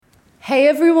Hey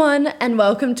everyone, and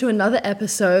welcome to another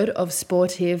episode of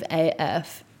Sportive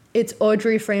AF. It's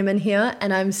Audrey Freeman here,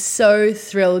 and I'm so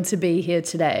thrilled to be here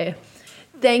today.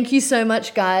 Thank you so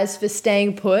much, guys, for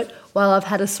staying put while I've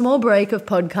had a small break of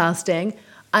podcasting.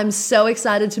 I'm so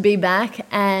excited to be back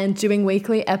and doing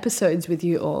weekly episodes with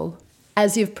you all.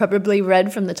 As you've probably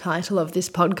read from the title of this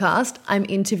podcast, I'm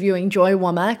interviewing Joy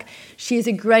Womack. She is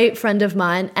a great friend of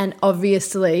mine and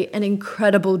obviously an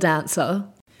incredible dancer.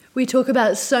 We talk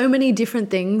about so many different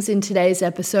things in today's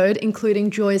episode,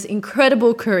 including Joy's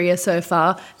incredible career so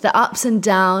far, the ups and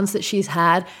downs that she's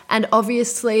had, and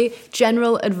obviously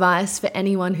general advice for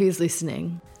anyone who's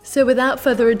listening. So without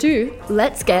further ado,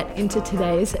 let's get into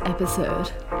today's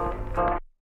episode.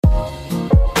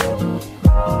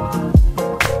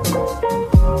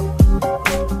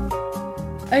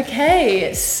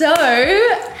 Okay, so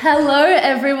hello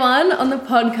everyone on the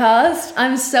podcast.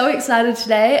 I'm so excited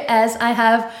today as I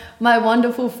have my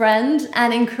wonderful friend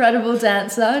and incredible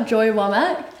dancer, Joy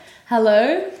Womack.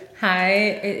 Hello. Hi,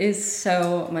 it is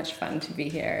so much fun to be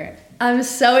here. I'm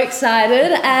so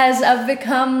excited as I've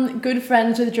become good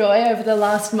friends with Joy over the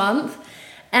last month.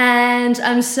 And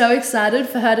I'm so excited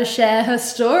for her to share her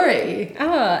story.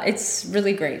 Oh, it's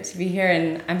really great to be here.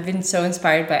 And I've been so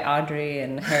inspired by Audrey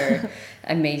and her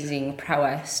amazing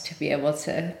prowess to be able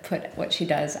to put what she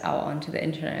does out onto the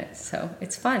internet. So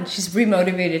it's fun. She's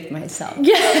remotivated myself.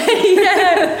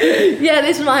 Yeah,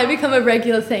 this might become a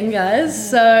regular thing, guys.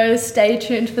 So stay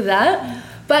tuned for that.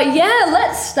 But yeah,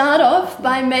 let's start off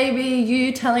by maybe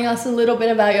you telling us a little bit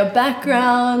about your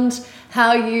background,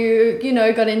 how you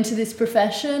got into this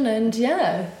profession, and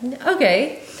yeah.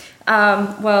 Okay.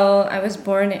 Well, I was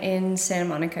born in Santa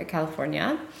Monica,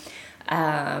 California.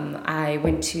 I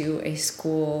went to a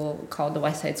school called the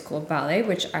West Side School of Ballet,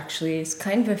 which actually is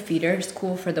kind of a feeder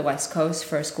school for the West Coast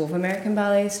for School of American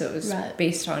Ballet. So it was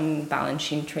based on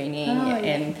balancing training.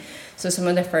 And so some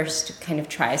of the first kind of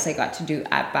tries I got to do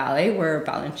at ballet were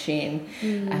balancing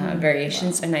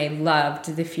variations. Wow. And I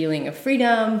loved the feeling of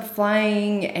freedom,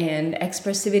 flying, and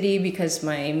expressivity because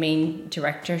my main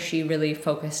director, she really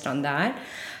focused on that.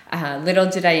 Little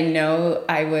did I know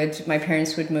my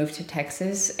parents would move to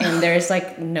Texas, and there's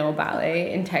no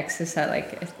ballet in Texas now I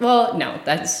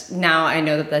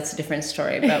know that that's a different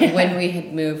story. But when we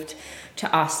had moved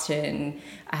to Austin,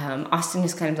 Austin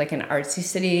is kind of like an artsy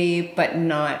city, but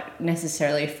not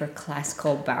necessarily for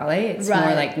classical ballet. It's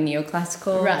more like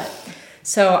neoclassical. Right.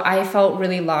 So I felt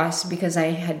really lost because I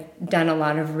had done a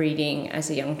lot of reading as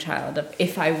a young child of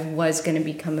if I was going to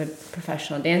become a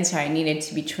professional dancer, I needed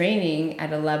to be training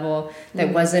at a level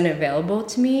that wasn't available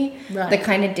to me. Right. The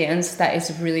kind of dance that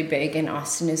is really big in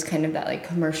Austin is kind of that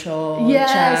commercial,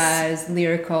 jazz,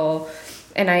 lyrical.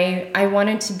 And I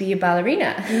wanted to be a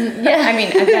ballerina. Yeah. I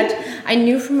mean, I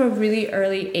knew from a really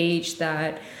early age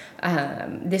that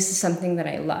this is something that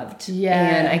I loved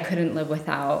and I couldn't live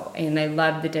without. And I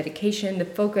loved the dedication, the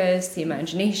focus, the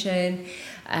imagination.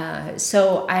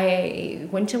 So I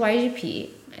went to YGP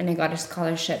and I got a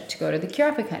scholarship to go to the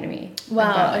Kirov Academy.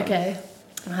 Wow, okay.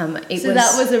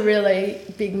 That was a really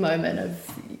big moment of,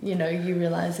 you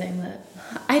realizing that.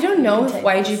 I don't know if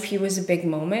YGP was a big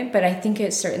moment, but I think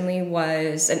it certainly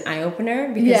was an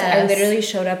eye-opener because I literally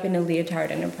showed up in a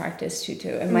leotard and a practice tutu,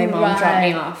 and my mom dropped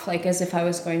me off as if I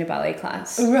was going to ballet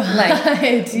class.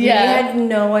 Right. We had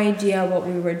no idea what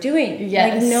we were doing.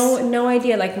 Yes. No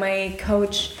idea. My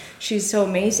coach, she's so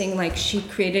amazing. She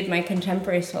created my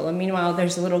contemporary solo. Meanwhile,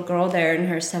 there's a little girl there in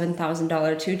her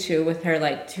 $7,000 tutu with her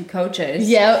two coaches.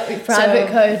 Yeah, private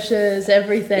coaches,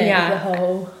 everything. Yeah, the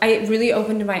whole. I really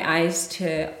opened my eyes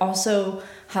to also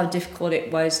how difficult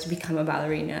it was to become a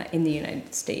ballerina in the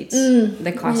United States.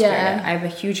 The cost barrier. I have a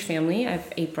huge family. I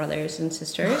have 8 brothers and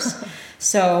sisters.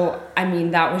 So,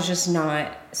 that was just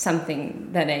not something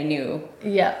that I knew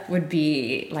would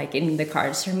be in the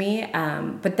cards for me.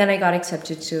 But then I got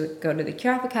accepted to go to the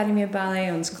Kirov Academy of Ballet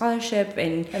on scholarship,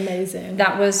 and amazing.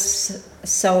 That was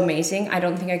so amazing. I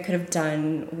don't think I could have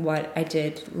done what I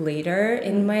did later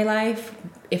in my life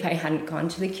if I hadn't gone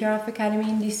to the Kirov Academy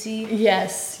in DC.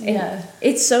 Yes, and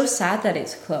it's so sad that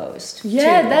it's closed.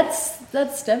 Yeah, too.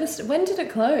 That's devastating. When did it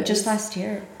close? Just last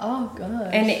year. Oh, gosh.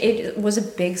 And it was a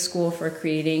big school for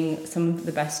creating some of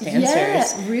the best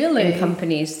dancers really. in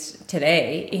companies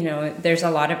today. There's a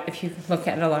lot of, if you look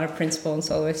at a lot of principal and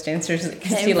soloist dancers, you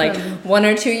can see 1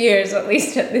 or 2 years at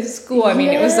least at this school.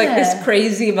 It was this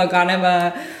crazy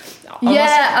Vaganova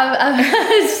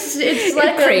It's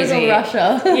like crazy. a little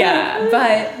Russia. Yeah,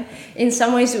 but in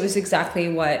some ways it was exactly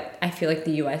what I feel like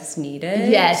the US needed.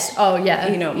 Yes. Oh, yeah.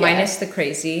 You know, minus the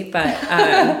crazy, but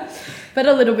but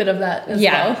a little bit of that as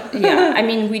well. Yeah. I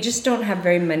mean, we just don't have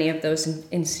very many of those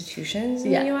institutions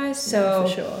in the US. So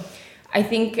for sure. I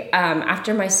think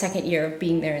after my second year of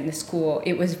being there in the school,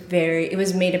 it was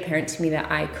made apparent to me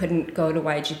that I couldn't go to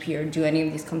YGP or do any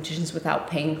of these competitions without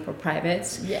paying for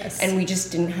privates. Yes. And we just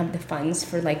didn't have the funds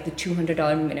for like the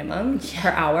 $200 minimum per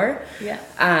hour. Yeah.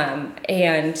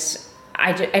 And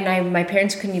my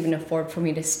parents couldn't even afford for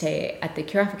me to stay at the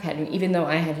Kirov Academy, even though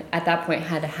I had at that point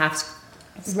had a half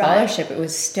scholarship. Right. It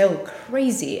was still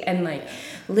crazy, and like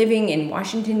living in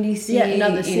Washington D.C.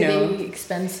 Another city,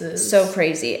 expenses, so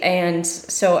crazy. And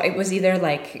so it was either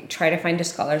like try to find a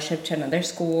scholarship to another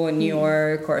school in New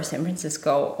York or San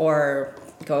Francisco, or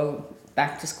go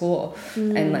back to school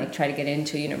and like try to get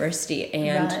into university.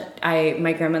 And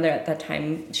my grandmother at that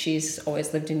time, she's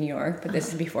always lived in New York, but this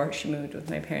is before she moved with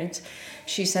my parents.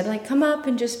 She said, like, come up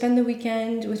and just spend the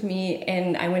weekend with me.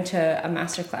 And I went to a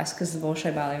master class because the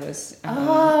Bolshoi Ballet was in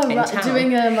town.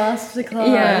 Doing a master class.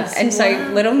 Yeah, and so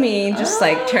little me just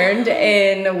like turned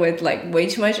in with like way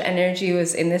too much energy,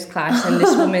 was in this class. And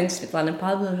this woman, Svetlana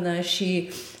Pavlovna,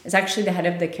 she is actually the head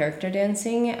of the character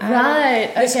dancing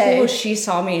at the school. She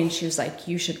saw me and she was like,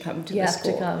 you should come to the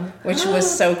school. Which was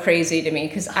so crazy to me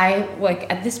because I, like,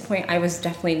 at this point, I was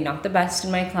definitely not the best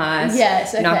in my class.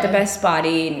 Yes, not the best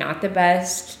body, not the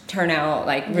best turnout.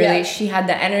 Like, really, she had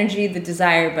the energy, the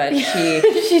desire, but she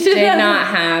did not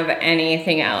have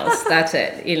anything else. That's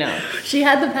it, you know. She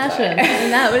had the passion,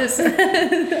 and that was...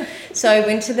 So I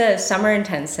went to the summer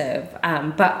intensive,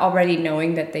 but already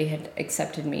knowing that they had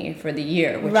accepted me for the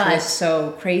year, which was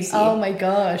so crazy. Oh my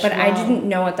gosh. But I didn't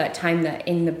know at that time that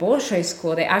in the Bolshoi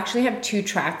school, they actually have two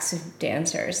tracks of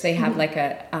dancers. They have like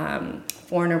a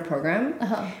foreigner program,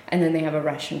 and then they have a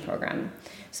Russian program.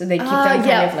 So they keep them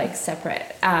kind of like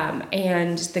separate.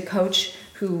 And the coach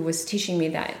who was teaching me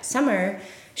that summer,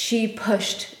 she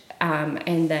pushed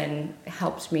and then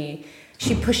helped me.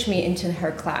 She pushed me into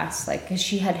her class, like, because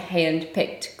she had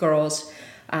hand-picked girls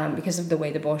because of the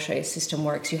way the Bolshoi system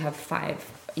works. You have 5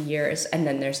 years, and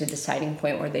then there's a deciding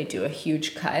point where they do a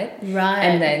huge cut. Right.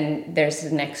 And then there's the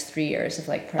next 3 years of,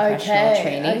 like, professional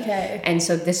training. Okay. And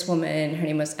so this woman, her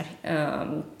name was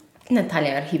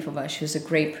Natalia Arhipova, she was a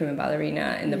great prima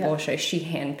ballerina in the Bolshoi. She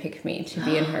handpicked me to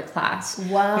be in her class.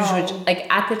 Wow. Which,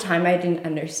 like, at the time, I didn't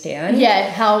understand.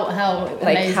 Yeah, how like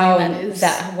amazing how that is.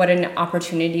 What an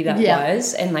opportunity that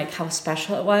was, and like how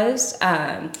special it was.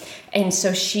 And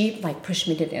so she like pushed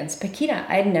me to dance Paquita.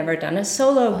 I had never done a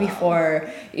solo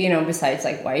before, you know, besides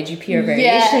like YGP or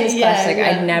variations class. Like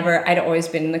I'd always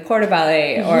been in the corps de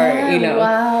ballet or, you know.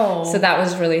 Wow. So that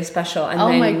was really special. And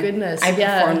then my goodness. I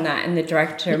performed that, and the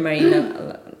director,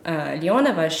 Marina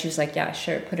Leonova, she was like, yeah,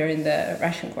 sure, put her in the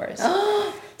Russian course.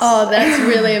 Oh, that's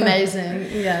really amazing.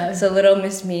 Yeah. So little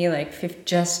Miss Me, like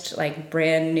just like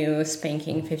brand new,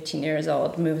 spanking 15 years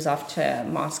old, moves off to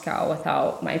Moscow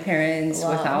without my parents,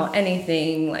 without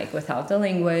anything, like without the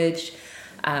language,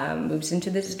 moves into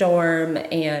this dorm.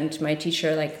 And my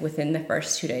teacher, like within the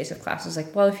first 2 days of class, was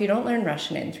like, well, if you don't learn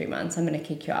Russian in 3 months, I'm going to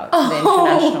kick you out to the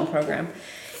international program.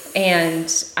 And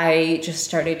I just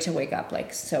started to wake up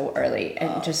like so early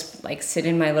and just like sit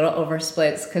in my little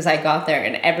oversplits because I got there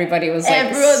and everybody was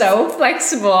like so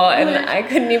flexible and I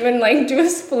couldn't even like do a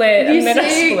split, a middle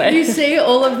split. You see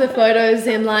all of the photos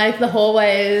in like the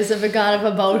hallways of a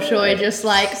Bolshoi just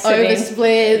like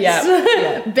oversplits,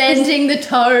 bending the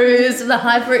toes, the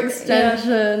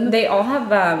hyperextension. Yeah. They all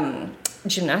have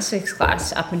gymnastics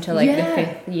class up until like the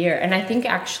 5th year, and I think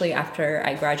actually after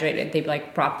I graduated they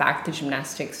like brought back the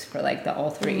gymnastics for like the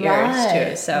all 3 years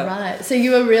too. So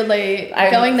you were really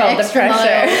going the extra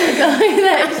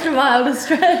mile to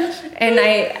stretch. And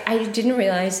I didn't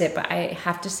realize it, but I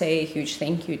have to say a huge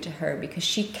thank you to her because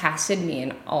she casted me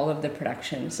in all of the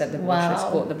productions at the Bolshoi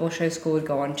school. The Bolshoi school would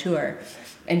go on tour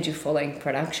and do full-length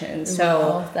productions.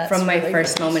 So from my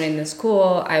first moment in the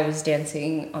school, I was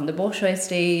dancing on the Bolshoi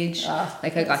stage.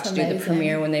 Like I got to do the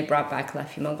premiere when they brought back La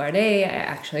Femme Gardée. I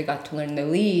actually got to learn the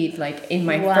lead like in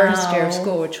my first year of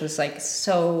school, which was like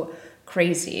so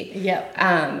crazy. Yep.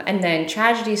 And then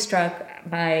tragedy struck.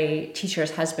 My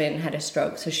teacher's husband had a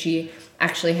stroke, so she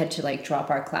actually had to like drop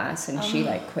our class and she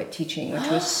like quit teaching, which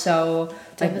was so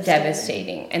like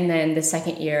devastating. And then the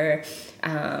second year,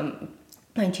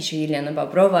 my teacher, Yelena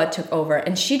Bobrova, took over,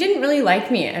 and she didn't really like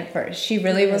me at first. She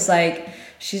really was like,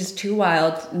 she's too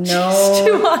wild,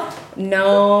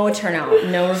 no turnout,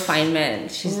 no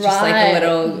refinement. She's just like a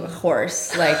little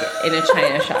horse, like in a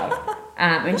china shop.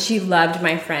 And she loved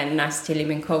my friend Nastia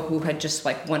Limenko, who had just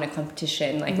like won a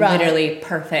competition, like Right. literally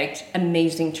perfect,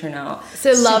 amazing turnout.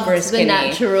 So super loved the skinny.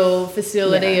 natural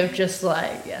facility Yeah. of just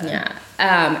like, Yeah.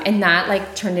 And that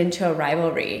like turned into a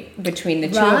rivalry between the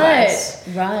two of Right, us.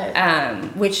 right.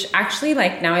 Which actually,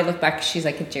 like, now I look back, she's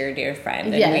like a dear, dear friend,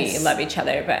 and Yes. we love each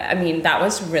other. But I mean, that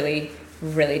was really,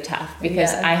 really tough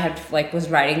because Yeah. I had like was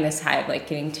riding this high of like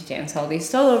getting to dance all these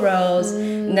solo roles,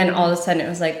 and then all of a sudden it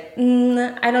was like,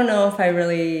 I don't know if I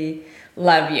really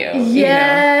love you. You know?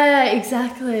 Yeah,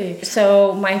 exactly.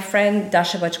 So my friend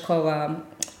Dasha Bachkova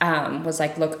was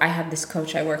like, look, I have this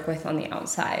coach I work with on the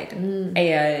outside,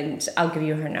 and I'll give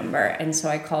you her number. And so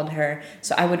I called her.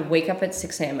 So I would wake up at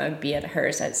 6 a.m. I would be at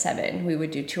hers at 7. We would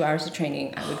do 2 hours of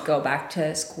training. I would go back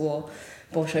to school,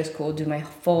 Bolshoi school, do my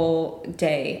full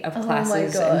day of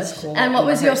classes and school. And what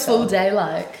was your rehearsal. full day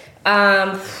like?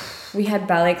 We had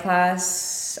ballet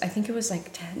class. I think it was like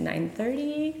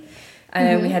 9:30.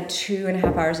 And we had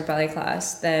 2.5 hours of ballet class.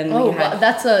 Then we had, wow,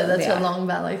 that's a yeah. long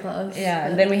ballet class. Yeah,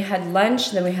 and then we had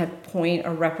lunch, then we had point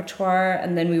or repertoire,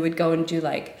 and then we would go and do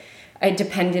like, it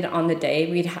depended on the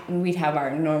day. We'd have our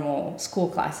normal school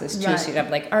classes too. Right. So you'd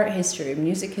have like art history,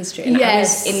 music history, and Yes. I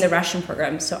was in the Russian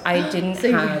program, so I didn't So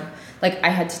you- have like I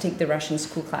had to take the Russian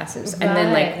school classes, and then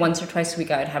Right. like once or twice a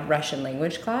week I would have Russian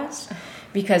language class,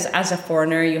 because as a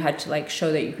foreigner you had to like show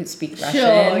that you could speak Russian.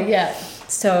 Sure, yeah.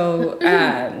 So,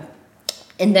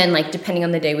 and then like depending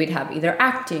on the day, we'd have either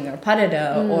acting or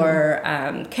parada or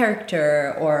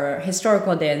character or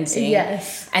historical dancing.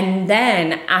 Yes. And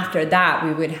then after that,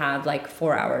 we would have like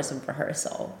 4 hours of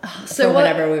rehearsal So for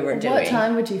whatever we were doing. What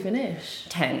time would you finish?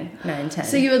 10, 9, 10.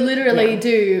 So you would literally Yeah.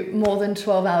 do more than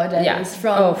 12-hour days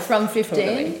Yeah. from 15?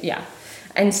 Totally. Yeah.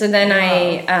 And so then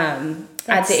I,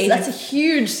 at the age That's of a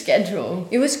huge schedule.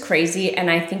 it was crazy, and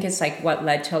I think it's like what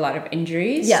led to a lot of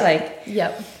injuries. Yeah. Like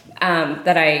Yep.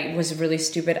 that I was really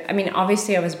stupid. I mean,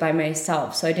 obviously I was by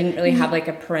myself, so I didn't really have like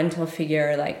a parental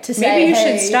figure like To maybe say, you hey,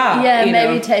 should stop. Yeah, you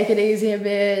maybe know? take it easy a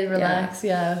bit, relax,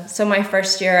 yeah. So my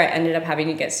first year, I ended up having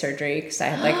to get surgery because I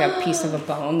had like a piece of a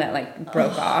bone that like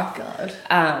broke off. God.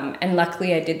 And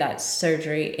luckily, I did that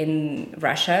surgery in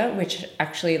Russia, which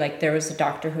actually like there was a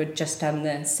doctor who had just done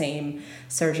the same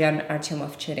surgery on Artyom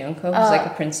Ovcharenko, who's like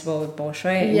a principal with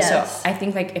Bolshoi. And Yes. so I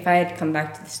think like if I had come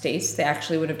back to the States, they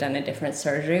actually would have done a different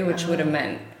surgery, which would have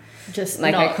meant Just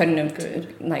like not I couldn't have good.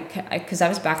 like because I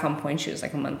was back on point shoes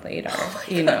like a month later,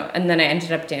 you know, and then I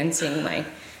ended up dancing like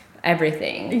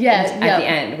everything at the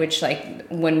end, which like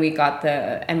when we got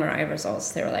the MRI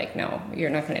results, they were like, no, you're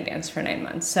not going to dance for 9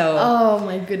 months. So Oh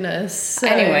my goodness. So,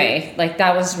 anyway, like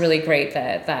that was really great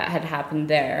that that had happened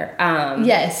there.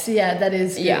 Yes, yeah, that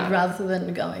is good, Yeah. rather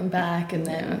than going back and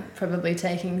then probably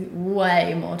taking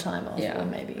way more time off, Yeah. or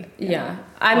maybe. Yeah.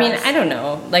 I mean, I don't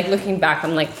know. Like looking back,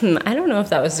 I'm like, I don't know if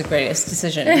that was the greatest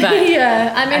decision. But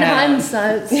Yeah, I mean,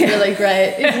 hindsight's really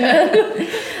great, isn't it?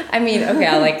 I mean, okay,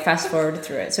 I'll like fast forward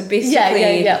through it. So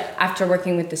basically, yeah. after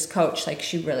working with this coach, like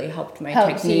she really helped my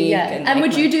Helps technique. you, yeah. And like,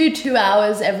 would my- you do 2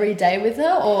 hours every day with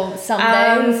her, or some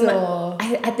days, or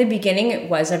At the beginning, it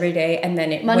was every day, and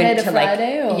then it Monday went to to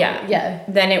Friday, like or yeah.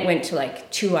 Then it went to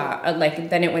like 2 hours, like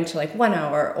then it went to like 1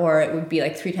 hour, or it would be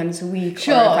like 3 times a week.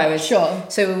 Sure, or if I was, sure.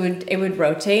 So it would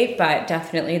rotate, but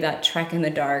definitely that trek in the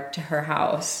dark to her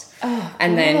house. Oh,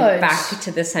 and then God. back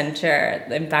to the center,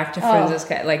 then back to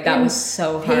Franziska. Like that In was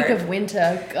so hard. peak of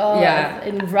winter, God, Yeah.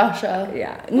 in Russia.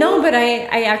 Yeah. No, but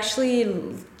I actually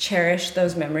cherish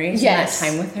those memories Yes.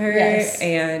 and that time with her. Yes.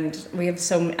 And I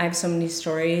have so many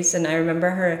stories. And I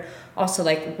remember her also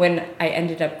like when I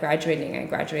ended up graduating, I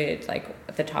graduated like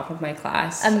at the top of my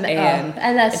class. And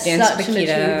that's I danced such an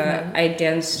achievement. I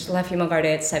danced La Fille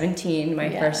Magarde at 17, my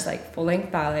first like full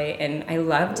length ballet, and I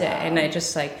loved it. And I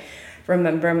just like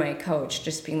remember my coach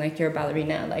just being like, you're a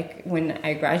ballerina, like when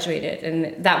I graduated.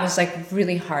 And that was like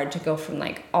really hard to go from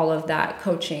like all of that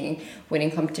coaching,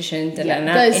 winning competitions Those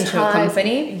into a highs,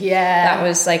 company. yeah. That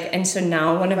was like, and so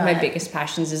now one of my Right. biggest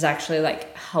passions is actually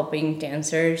like helping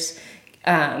dancers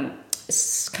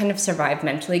kind of survive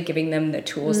mentally, giving them the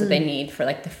tools that they need for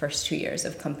like the first 2 years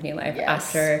of company life Yes.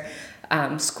 after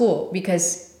school.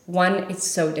 Because one, it's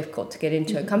so difficult to get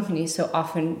into a company. So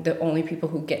often the only people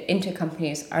who get into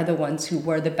companies are the ones who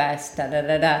were the best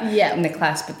in the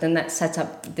class. But then that sets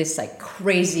up this like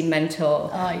crazy mental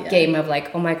game of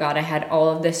like, oh my God, I had all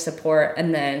of this support,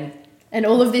 and then And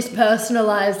all of this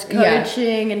personalized Yeah.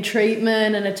 coaching and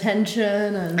treatment and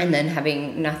attention and then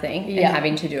having nothing and Yeah.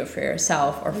 having to do it for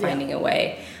yourself or finding a way.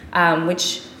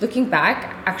 which looking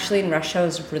back, actually in Russia, I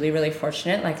was really, really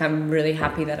fortunate. Like, I'm really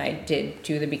happy that I did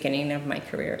do the beginning of my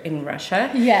career in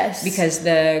Russia. Yes. Because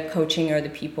the coaching or the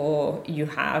people you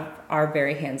have are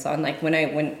very hands-on. Like, when I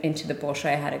went into the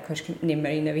Bolshoi, I had a coach named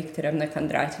Marina Viktorovna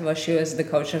Kondratova. She was the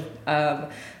coach of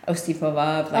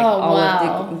Osipova, of, like, all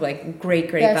of the, like, great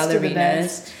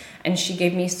ballerinas. And she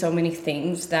gave me so many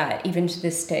things that even to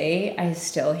this day, I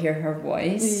still hear her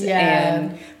voice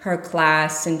and her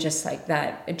class and just like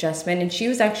that adjustment. And she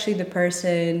was actually the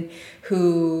person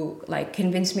who like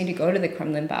convinced me to go to the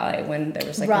Kremlin Ballet when there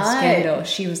was like a scandal.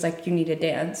 She was like, you need to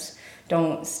dance,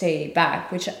 don't stay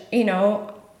back, which, you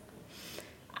know,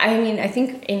 I mean, I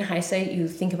think in hindsight, you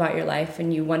think about your life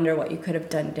and you wonder what you could have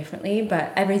done differently,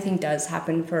 but everything does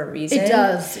happen for a reason. It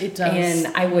does. And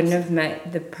I wouldn't have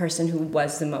met the person who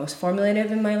was the most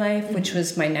formative in my life, which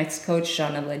was my next coach,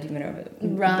 Zhanna Vladimirovna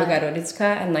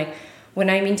Bogoroditska. And like, when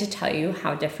I mean to tell you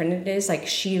how different it is, like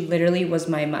she literally was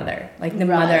my mother, like the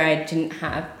mother I didn't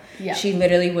have. Yeah. She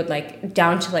literally would like,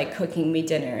 down to like cooking me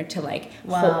dinner, to like,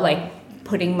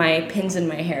 putting my pins in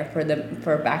my hair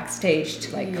for backstage,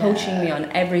 to like coaching me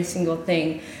on every single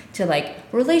thing, to like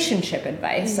relationship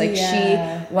advice. Like she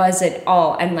was it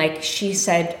all. And like she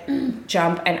said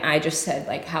jump and I just said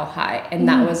like how high, and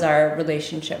that was our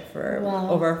relationship for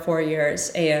over 4 years.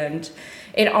 And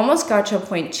it almost got to a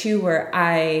point too where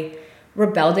I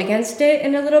rebelled against it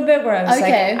in a little bit, where I was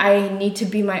like, I need to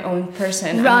be my own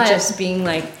person. I'm just being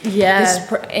like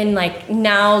and like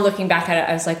now looking back at it,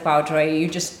 I was like, wow, Joy, you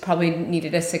just probably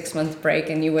needed a 6-month break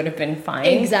and you would have been fine.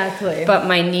 Exactly. But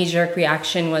my knee-jerk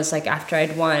reaction was like, after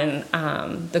I'd won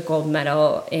the gold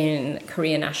medal in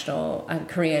Korean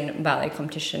ballet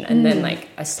competition, and then like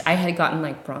I had gotten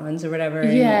like bronze or whatever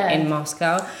in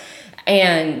Moscow,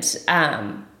 and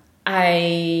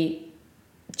I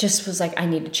just was like, I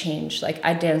need to change. Like,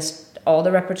 I danced all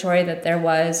the repertoire that there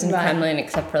was in Kremlin,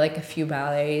 except for like a few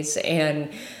ballets.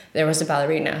 And there was a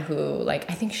ballerina who,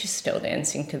 like, I think she's still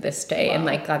dancing to this day. And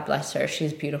like, God bless her,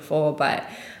 she's beautiful. But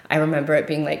I remember it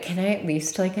being like, can I at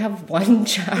least like have one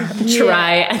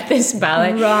try at this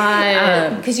ballet?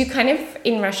 Right. Because you kind of,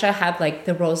 in Russia, have like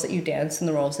the roles that you dance and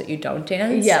the roles that you don't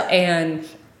dance. Yeah. And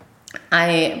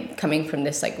I, coming from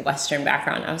this like Western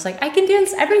background, I was like, I can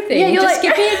dance everything. Just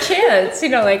give me a chance. You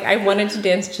know, like I wanted to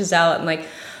dance Giselle, and like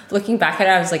looking back at it,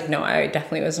 I was like, no, I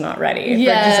definitely was not ready for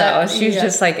Giselle. She was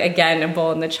just like, again, a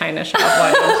bull in the china shop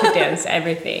wanting to dance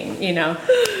everything, you know.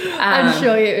 I'm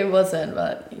sure it wasn't,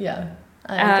 but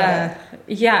I get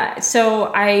it. So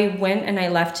I went and I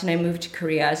left and I moved to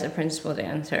Korea as a principal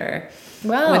dancer.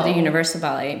 With the Universal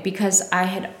Ballet, because I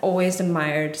had always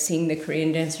admired seeing the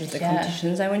Korean dancers, the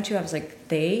competitions I went to. I was like,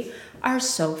 they are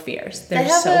so fierce. They have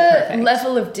so perfect. A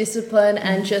level of discipline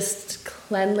and just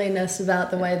cleanliness about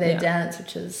the way they dance,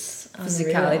 which is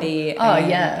physicality.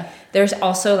 Unreal. There's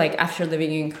also like, after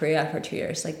living in Korea for 2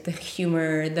 years, like the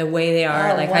humor, the way they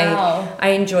are. I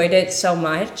enjoyed it so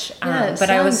much.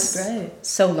 But I was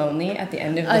so lonely at the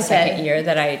end of the second year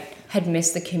that I had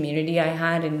missed the community I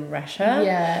had in Russia.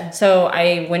 Yeah. So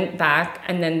I went back,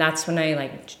 and then that's when I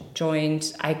like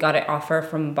joined. I got an offer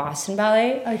from Boston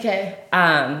Ballet. Okay.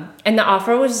 And the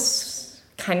offer was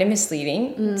kind of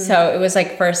misleading. So it was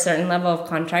like for a certain level of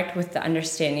contract, with the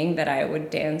understanding that I would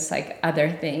dance like other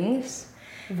things.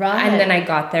 Right. And then I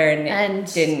got there and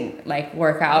it didn't like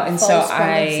work out. And so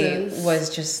I was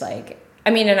just like, I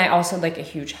mean, and I also had like a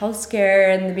huge health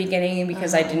scare in the beginning,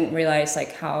 because I didn't realize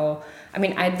like how, I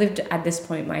mean, I'd lived at this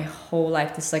point my whole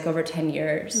life, this like over 10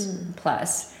 years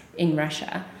plus in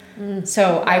Russia.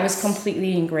 So I was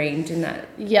completely ingrained in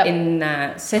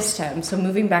that system. So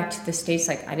moving back to the States,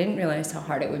 like I didn't realize how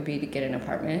hard it would be to get an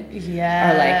apartment.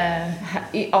 Or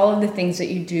like all of the things that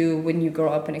you do when you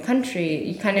grow up in a country,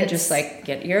 you kind of just like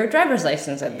get your driver's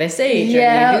license at this age,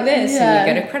 and you do this, and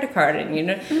you get a credit card, and you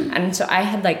know. And so I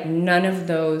had like none of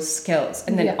those skills,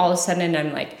 and then all of a sudden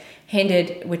I'm like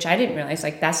handed, which I didn't realize,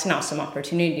 like that's an awesome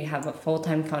opportunity to have a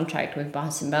full-time contract with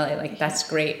Boston Ballet. Like that's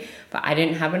great, but I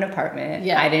didn't have an apartment.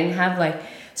 I didn't have like,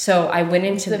 so I went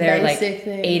into their like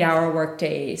 8-hour work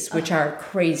days, which are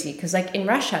crazy. Cause like in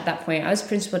Russia at that point, I was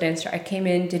principal dancer. I came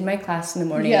in, did my class in the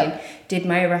morning, did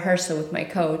my rehearsal with my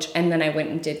coach, and then I went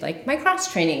and did like my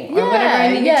cross training or whatever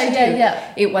I needed to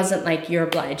do. It wasn't like you're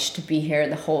obliged to be here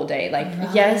the whole day. Like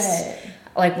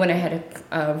like when I had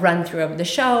a run through of the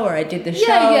show, or I did the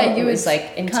show, it was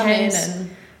like intense.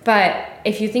 But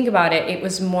if you think about it, it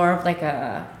was more of like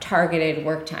a targeted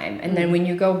work time. And then when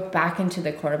you go back into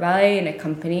the corps ballet in a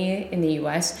company in the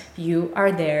US, you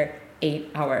are there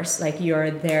 8 hours. Like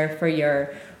you're there for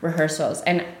your rehearsals.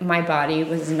 And my body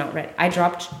was not ready. I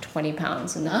dropped 20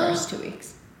 pounds in the first 2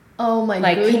 weeks. Oh my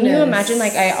like, goodness. can you imagine?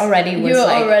 Like, I already was You're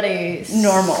like already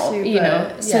normal, super, you know?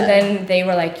 So yeah. then they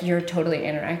were like, you're totally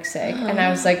anorexic. And I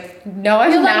was like, no,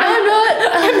 I'm You're not. like, no, I'm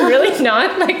not. I'm really not.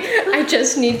 Like, I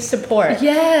just need support.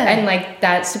 Yeah. And like,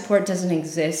 that support doesn't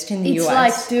exist in the It's US.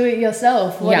 like, do it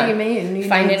yourself. What do you mean? You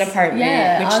Find need- an apartment.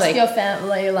 Yeah, which, ask like, your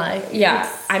family, like. yeah,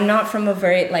 it's- I'm not from a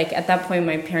very, like, at that point,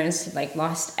 my parents had, like,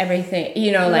 lost everything.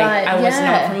 You know, like, Right, I was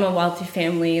yeah. not from a wealthy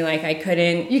family. Like, I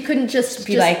couldn't You couldn't just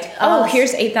be like, oh, ask.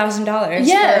 here's $8,000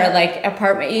 Yeah. for, like,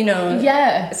 apartment, you know.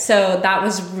 Yeah. So that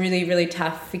was really, really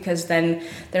tough because then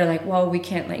they're like, well, we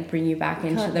can't, like, bring you back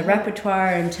into the repertoire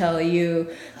until you,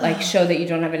 like, show that you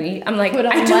don't have any. I'm like, Put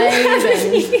on I don't weight have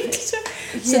and- any.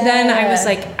 So then I was,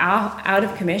 Yeah. like, out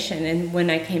of commission. And when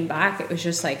I came back, it was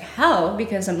just, like, hell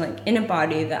because I'm, like, in a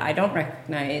body that I don't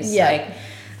recognize. Yeah. Like,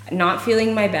 not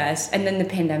feeling my best. And then the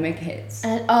pandemic hits.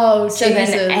 And, oh, So Jesus.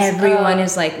 then everyone Oh.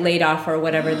 is like laid off or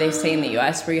whatever they say in the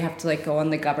US, where you have to like go on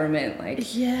the government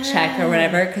like Yeah. check or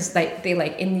whatever, because like they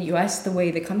like in the US the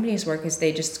way the companies work is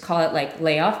they just call it like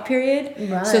layoff period.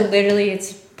 Right. So literally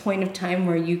it's a point of time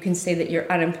where you can say that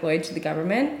you're unemployed to the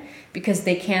government because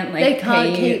they can't like They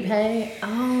can't pay you. keep paying. Oh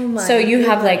my So you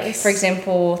have like, goodness. for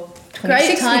example, Great 26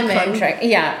 week timing. contract.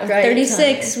 Yeah, Great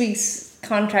 36 weeks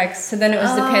contracts. So then it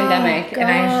was the Oh, pandemic, and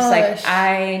I was just like, gosh.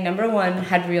 I number one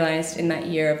had realized in that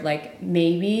year of like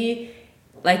maybe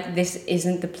like this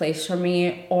isn't the place for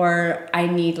me, or I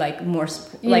need like more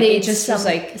support. You Like need it just was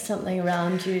like. something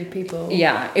around you, people.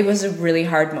 Yeah, it was a really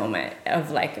hard moment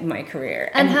of like my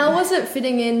career. And how was it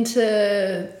fitting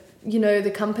into, you know,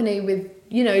 the company with,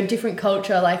 you know, different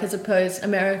culture, like as opposed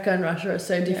America and Russia are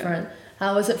so different.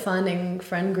 How was it finding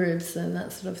friend groups and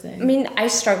that sort of thing? I mean, I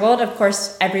struggled. Of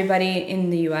course, everybody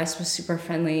in the US was super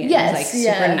friendly and Yes, like super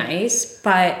yeah. nice,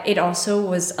 but it also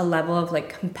was a level of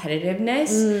like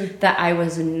competitiveness that I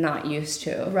was not used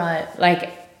to. Right. Like,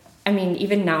 I mean,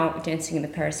 even now dancing in the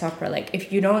Paris Opera, like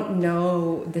if you don't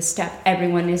know the step,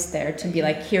 everyone is there to be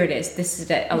like, here it is, this is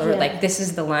it, or Yeah. like this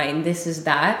is the line, this is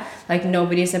that. Like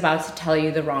nobody's about to tell you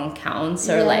the wrong counts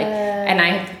or like, Yeah. and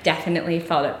I definitely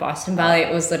felt at Boston Ballet,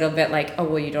 it was a little bit like, oh,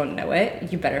 well, you don't know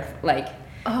it, you better like.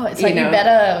 Oh, it's you like know. you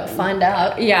better find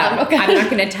out. Yeah, I'm not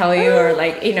gonna tell you, or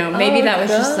like, you know, maybe Oh, that was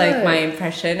just like God. my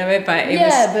impression of it, but it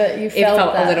But you it felt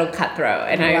felt that. a little cutthroat,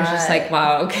 and I was just Right. like,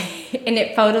 wow, okay, and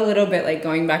it felt a little bit like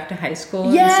going back to high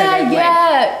school. Yeah, instead of, like,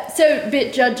 yeah. So a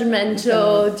bit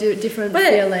judgmental, different but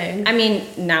feeling. I mean,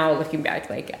 now looking back,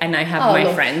 like, and I have Oh, my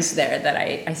look. friends there that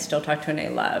I still talk to and I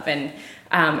love, and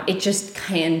it just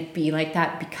can be like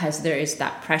that because there is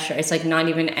that pressure. It's like not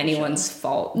even anyone's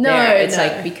fault. No, there. It's no.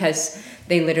 like because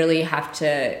they literally have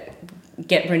to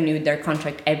get renewed their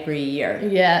contract every year.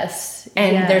 Yes.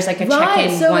 And yeah. there's like a Right,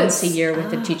 check-in so once a it's- year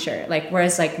with the teacher. Like,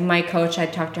 whereas like my coach, I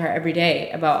talk to her every day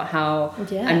about how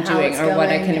Yeah, I'm how doing it's or what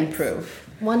I going. can Yes. improve.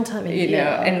 One time a You year. know,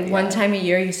 and yeah. one time a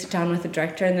year you sit down with the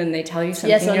director and then they tell you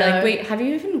something. Yes or you're no. like, wait, have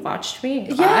you even watched me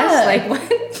in class? Yeah. Like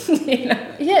what? You know?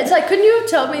 Yeah, it's like, couldn't you have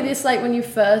told me this like when you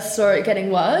first saw it getting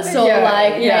worse? Or Yeah,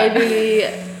 like yeah.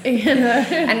 maybe, you know.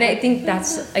 And I think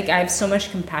that's like I have so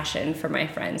much compassion for my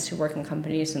friends who work in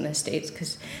companies in the States,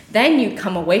 because then you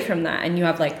come away from that and you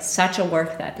have like such a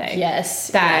work that day. Yes.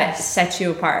 That yes. sets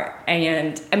you apart.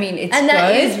 And I mean, it's And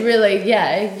that good. is really,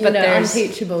 yeah, you But know, there's-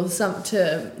 unteachable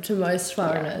to most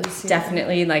foreigners. you know.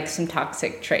 Definitely like some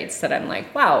toxic traits that I'm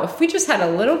like, wow, if we just had a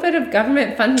little bit of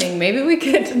government funding, maybe we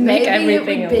could make Maybe it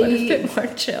everything a would little be- bit more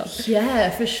chill. Yeah,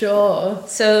 for sure.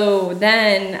 So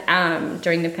then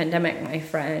during the pandemic, my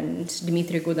friend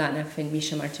Dimitri Gudanov and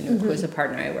Misha Martinuk, who is a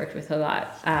partner I worked with a lot,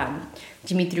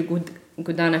 Dimitri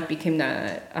Gudanov became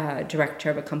the director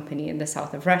of a company in the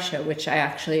south of Russia, which I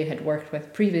actually had worked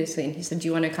with previously. And he said, do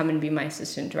you want to come and be my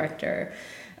assistant director?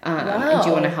 And do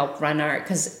you want to help run our,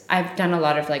 because I've done a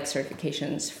lot of like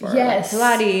certifications for Yes.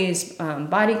 like Pilates,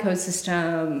 body code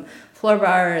system, floor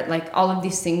bar, like all of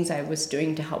these things I was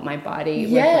doing to help my body.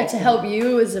 with, Yeah, like, to help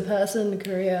you as a person,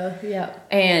 career. Yeah.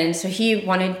 and so he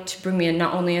wanted to bring me in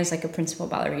not only as like a principal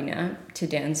ballerina to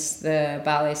dance the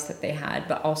ballets that they had,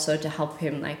 but also to help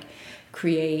him like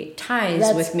create ties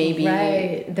That's with maybe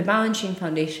great. the Balanchine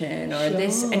Foundation or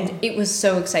this. Sure. And it was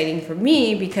so exciting for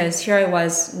me because here I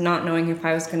was not knowing if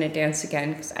I was going to dance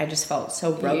again, because I just felt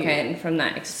so broken from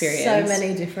that experience. So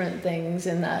many different things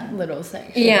in that little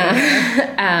section. Yeah.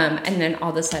 And then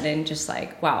all of a sudden just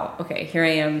like, wow, okay, here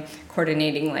I am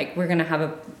coordinating, like we're going to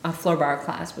have a floor bar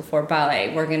class before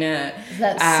ballet. We're going to...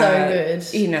 That's so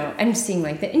good. You know, and seeing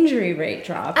like the injury rate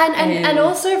drop. And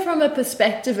also from a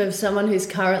perspective of someone who's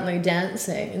currently dancing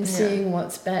dancing and seeing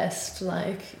what's best,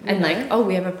 like, and like, oh,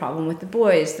 we have a problem with the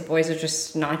boys are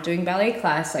just not doing ballet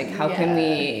class, like how can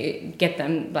we get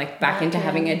them like back into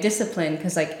having a discipline,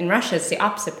 because like in Russia it's the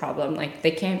opposite problem, like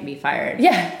they can't be fired,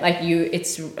 like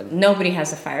nobody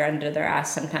has a fire under their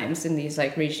ass sometimes in these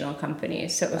like regional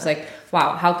companies. So it was like,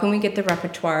 wow, how can we get the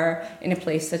repertoire in a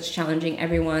place that's challenging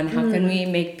everyone? How can we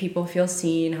make people feel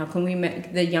seen? How can we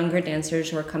make the younger dancers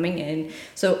who are coming in?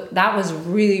 So that was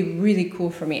really, really cool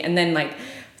for me. And then like,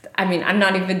 I mean, I'm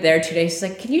not even there today. She's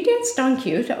like, can you dance Don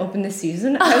Q to open the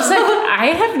season? I was like, I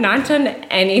have not done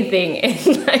anything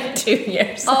in like 2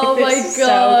 years. Oh like, my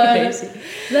God. So crazy.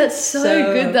 That's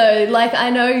so good though. Like, I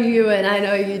know you, and I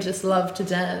know you just love to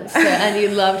dance, and you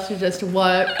love to just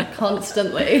work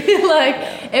constantly. Like,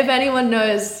 if anyone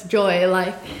knows Joy,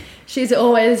 like, she's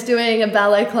always doing a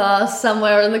ballet class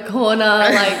somewhere in the corner,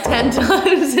 like 10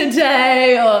 times a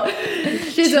day, or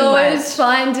she's always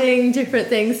finding different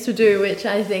things to do, which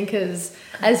I think has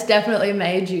definitely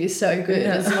made you so good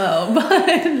as well.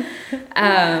 But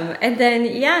and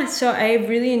then so I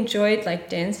really enjoyed like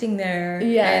dancing there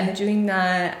and doing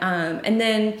that. And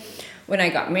then when I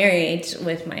got married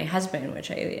with my husband, which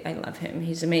I love him,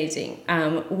 he's amazing.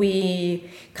 We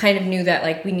kind of knew that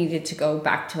like we needed to go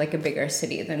back to like a bigger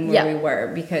city than where we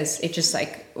were, because it just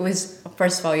like was,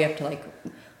 first of all, you have to like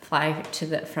fly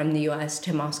from the US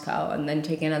to Moscow and then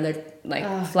take another like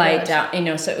flight down, you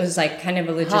know, so it was like kind of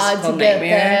a logistical hard to nightmare. Get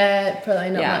there, probably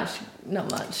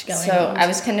not much going on. So I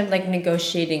was kind of like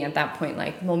negotiating at that point,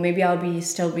 like, well, maybe I'll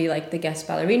still be like the guest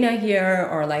ballerina here,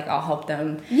 or like I'll help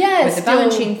them with the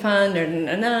Balanchine fund,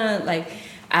 or like,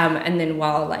 and then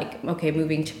while like, okay,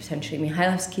 moving to potentially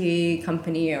Mihailovsky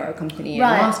company or a company in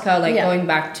Moscow, like going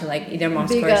back to like either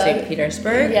Moscow or St.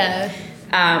 Petersburg.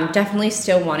 Definitely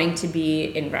still wanting to be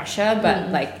in Russia, but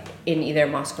like in either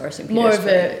Moscow or St. Petersburg. More of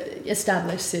a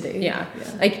established city. Yeah.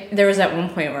 Like there was at one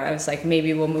point where I was like,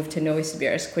 maybe we'll move to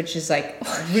Novosibirsk, which is like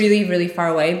really, really far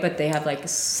away, but they have like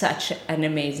such an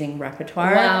amazing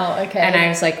repertoire. Wow, okay. And I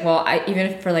was like, well,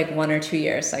 even for like 1 or 2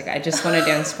 years, like I just want to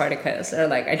dance Spartacus, or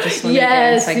like I just want to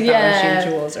dance like Balanchine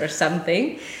Jewels or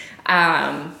something.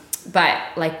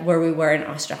 But like where we were in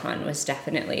Astrakhan was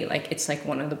definitely like, it's like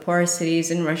one of the poorest cities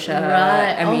in Russia.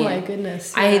 Right. I mean, my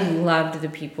goodness. I loved the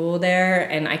people there,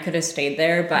 and I could have stayed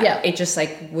there, but it just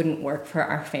like wouldn't work for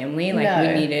our family. Like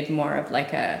we needed more of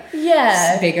like a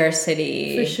bigger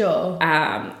city. For sure.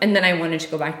 And then I wanted to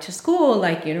go back to school,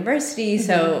 like university.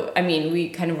 So, I mean, we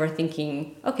kind of were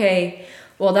thinking, okay,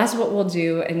 well, that's what we'll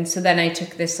do. And so then I took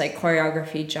this like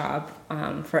choreography job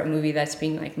for a movie that's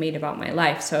being like made about my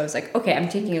life. So I was like, okay, I'm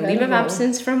taking a leave of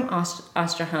absence from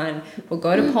Astrakhan. We'll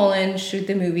go to Poland, shoot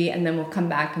the movie, and then we'll come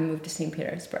back and move to St.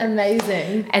 Petersburg.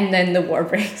 Amazing. And then the war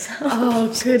breaks out.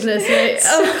 Oh, goodness me.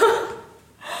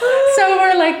 So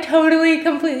we're like totally,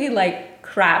 completely like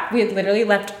crap. We had literally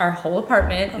left our whole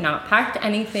apartment, not packed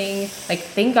anything. Like,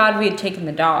 thank God we had taken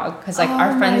the dog, because like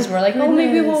our friends were like, oh,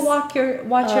 maybe we'll watch your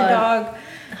dog.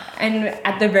 And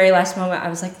at the very last moment, I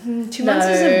was like, 2 months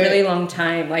is a really long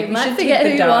time. Like, we should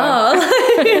take the dog.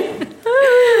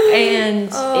 And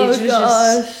it was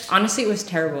just, honestly, it was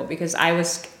terrible, because I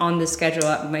was on the schedule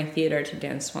at my theater to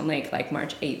dance Swan Lake like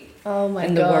March 8th. Oh my god.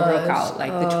 And the war broke out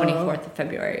like the 24th of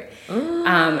February.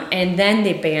 And then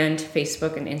they banned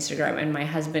Facebook and Instagram. And my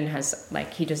husband has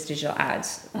like, he does digital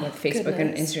ads with Facebook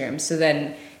and Instagram. So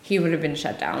then he would have been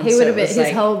shut down. He would have been,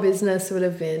 his whole business would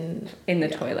have been in the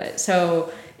toilet.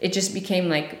 So it just became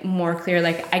like more clear.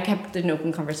 Like I kept an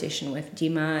open conversation with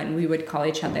Dima, and we would call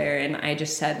each other. And I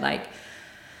just said like,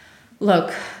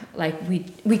 look, like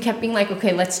we kept being like,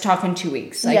 okay, let's talk in 2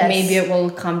 weeks. Like maybe it will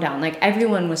calm down. Like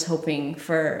everyone was hoping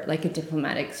for like a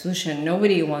diplomatic solution.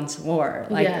 Nobody wants war.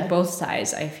 Like both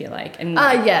sides, I feel like. And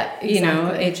exactly. You know,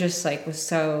 it just like was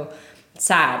so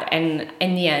sad. And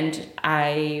in the end,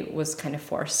 I was kind of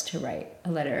forced to write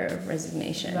a letter of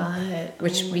resignation. Right.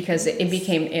 Which because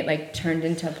it like turned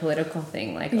into a political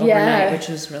thing like overnight, which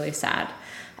was really sad.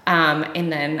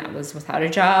 And then I was without a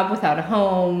job, without a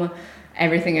home.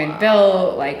 Everything I'd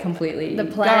built, like completely the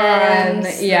plans,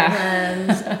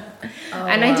 gone.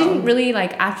 And I didn't really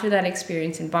like, after that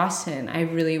experience in Boston, I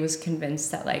really was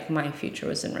convinced that like my future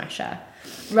was in Russia.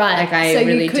 Right. Like I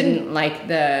really didn't like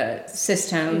the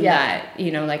system that,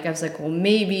 you know, like I was like, well,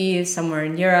 maybe somewhere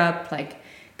in Europe, like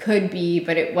could be,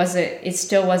 but it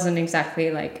still wasn't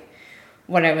exactly like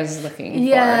what I was looking for,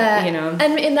 you know.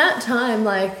 And in that time,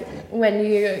 like when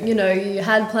you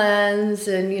had plans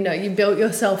and, you know, you built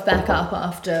yourself back up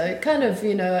after kind of,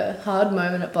 you know, a hard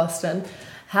moment at Boston,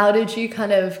 how did you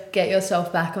kind of get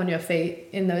yourself back on your feet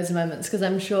in those moments? Because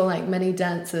I'm sure like many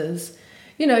dancers,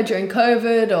 you know, during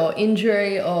COVID or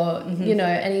injury or, you know,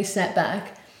 any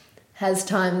setback, has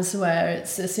times where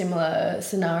it's a similar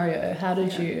scenario. How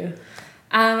did you?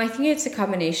 I think it's a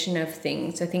combination of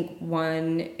things. I think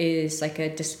one is like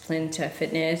a discipline to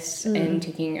fitness and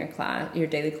taking your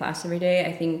daily class every day.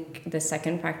 I think the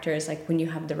second factor is like when you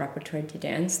have the repertoire to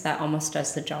dance, that almost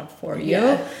does the job for you.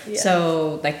 Yeah.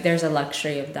 So like there's a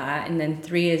luxury of that. And then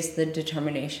 3 is the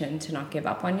determination to not give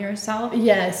up on yourself.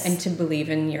 Yes. And to believe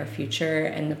in your future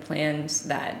and the plans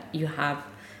that you have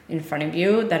in front of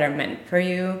you that are meant for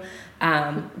you.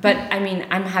 But I mean,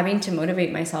 I'm having to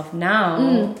motivate myself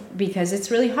now because it's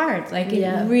really hard. Like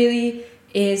it really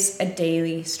is a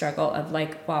daily struggle of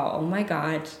like, wow, oh my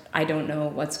God, I don't know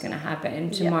what's going to happen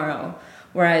tomorrow.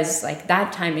 Whereas like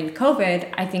that time in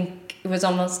COVID, I think it was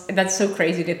almost, that's so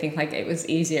crazy to think like it was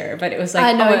easier, but it was like,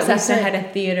 at least I had a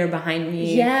theater behind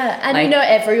me. Yeah. And like,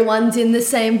 everyone's in the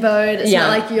same boat. It's not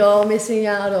like you're missing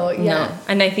out or No.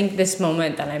 And I think this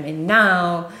moment that I'm in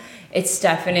now, it's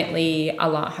definitely a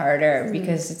lot harder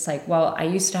because it's like, well, I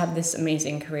used to have this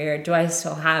amazing career. Do I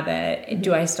still have it?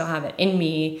 Do I still have it in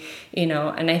me? You know,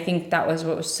 and I think that was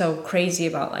what was so crazy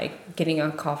about like getting a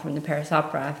call from the Paris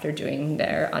Opera after doing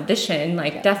their audition.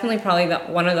 Like definitely probably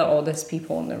one of the oldest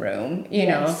people in the room, you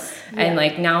know, and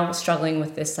like now struggling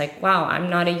with this, like, wow, I'm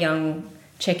not a young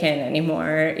chicken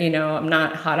anymore, you know, I'm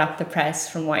not hot off the press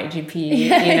from YGP,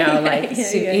 you know, like,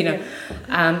 you know,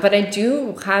 but I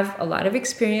do have a lot of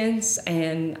experience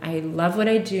and I love what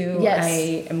I do. Yes.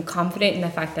 I am confident in the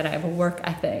fact that I have a work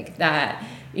ethic that,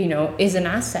 you know, is an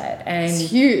asset. And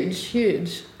it's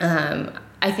huge.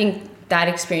 I think that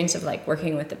experience of like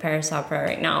working with the Paris Opera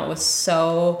right now was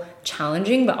so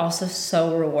challenging, but also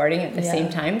so rewarding at the same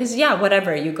time. Because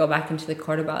whatever, you go back into the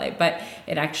corps de ballet, but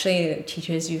it actually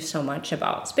teaches you so much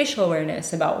about spatial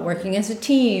awareness, about working as a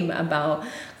team, about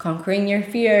conquering your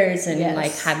fears and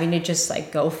like having to just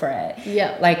like go for it.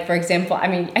 Yeah. Like for example, I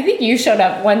mean, I think you showed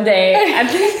up one day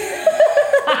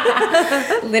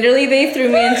literally they threw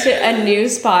me into a new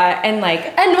spot and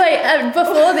wait,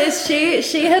 before this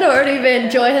Joy had already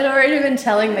been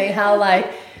telling me how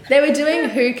like they were doing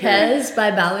Who Cares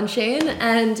by Balanchine,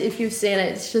 and if you've seen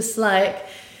it, it's just like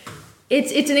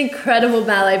it's an incredible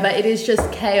ballet, but it is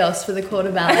just chaos for the corps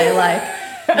de ballet. Like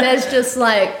there's just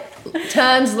like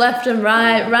turns left and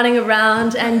right, running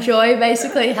around, and Joy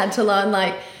basically had to learn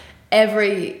like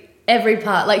every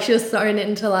part. Like she was thrown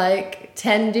into like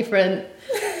 10 different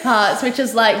parts, which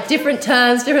is like different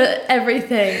turns, different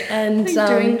everything, and like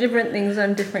doing different things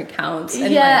on different counts.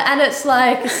 And and it's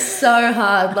like so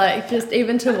hard, like just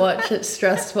even to watch, it's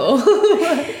stressful.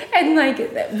 And like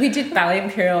we did Ballet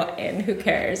Imperial and Who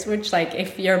Cares, which like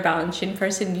if you're a Balanchine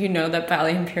person, you know that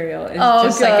Ballet Imperial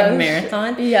is like a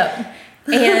marathon. Yep.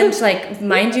 And like,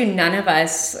 mind you, none of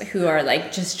us who are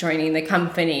like just joining the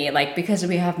company, like because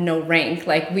we have no rank,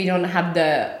 like we don't have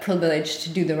the privilege to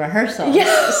do the rehearsals.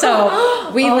 Yeah.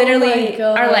 So we literally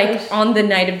are like on the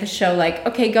night of the show, like,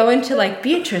 okay, go into like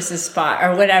Beatrice's spot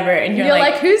or whatever. And you're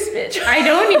like, who's Beatrice? I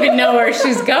don't even know where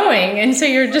she's going. And so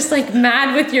you're just like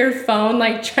mad with your phone,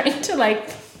 like trying to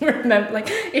like remember, like,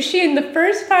 is she in the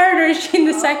first part or is she in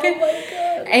the second? Oh my God.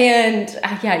 And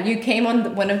you came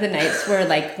on one of the nights where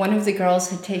like one of the girls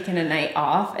had taken a night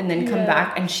off and then come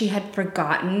back, and she had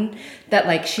forgotten that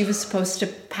like she was supposed to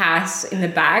pass in the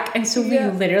back, and so we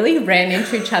literally ran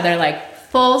into each other like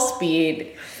full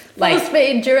speed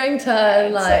during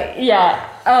turn, like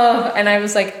and I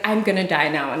was like, I'm gonna die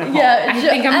now in a hall. I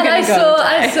think I'm gonna go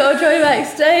die. I saw Joy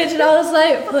backstage and I was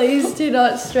like, please do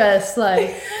not stress,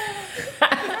 like.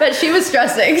 But she was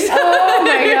stressing. So. Oh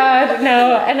my God,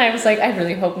 no. And I was like, I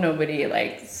really hope nobody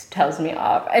like tells me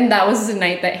off. And that was the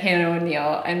night that Hannah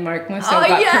O'Neill and Mark Musso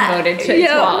got promoted to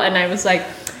Étoile. And I was like,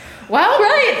 well,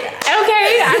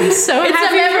 okay, I'm so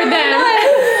happy for them.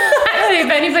 If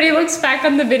anybody looks back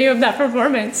on the video of that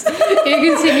performance, you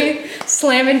can see me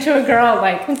slam into a girl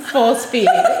like full speed,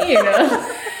 you know.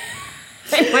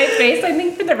 And my face, I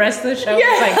think for the rest of the show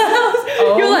was like,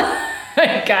 oh. You're like, oh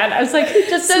my God, I was like,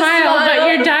 just smile, but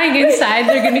you're dying inside.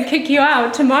 They're going to kick you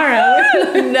out tomorrow.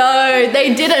 No,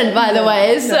 they didn't, by the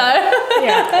way, so.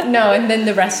 And then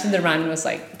the rest of the run was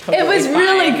like totally It was fine.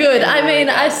 really good. I mean,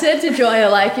 I said to Joya,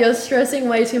 like, you're stressing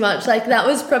way too much. Like, that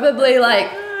was probably like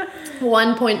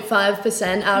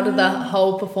 1.5% out of the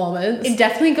whole performance. It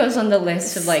definitely goes on the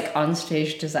list of like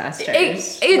onstage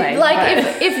disasters.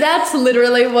 If that's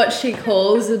literally what she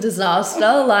calls a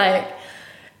disaster, like,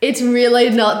 it's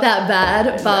really not that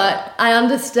bad, but I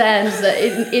understand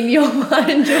that in your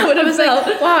mind you would have felt...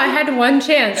 Like, wow, I had one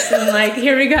chance, and like,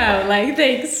 here we go, like,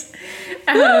 thanks.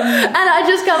 And I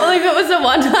just can't believe it was the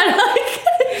one time,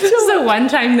 like, is the one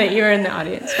time that you were in the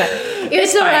audience, but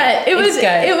it's all right. It was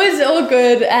good. It was all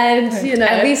good, and you know,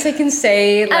 at least I can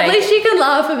say, like, at least you can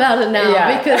laugh about it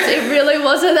now because it really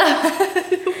wasn't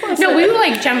that. No, we would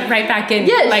like jump right back in.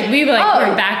 Yeah, like we were like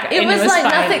we're back. It and was like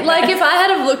fine. nothing. Like if I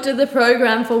had have looked at the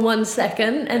program for 1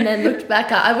 second and then looked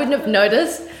back, I wouldn't have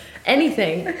noticed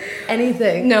anything.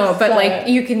 No, but like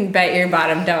you can bet your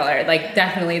bottom dollar, like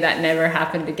definitely that never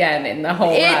happened again in the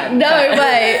whole run. No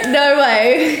way.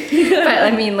 But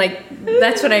I mean, like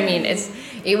that's what I mean.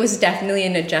 It was definitely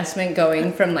an adjustment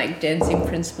going from like dancing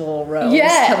principal roles to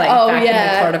like back in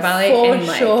the Corps de Ballet, and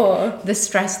like the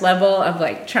stress level of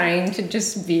like trying to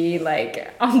just be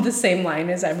like on the same line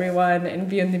as everyone and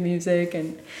be in the music.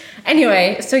 And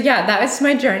anyway, so yeah, that was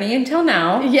my journey until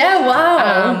now. Yeah,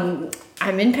 wow.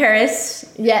 I'm in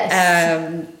Paris. Yes.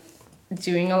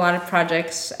 Doing a lot of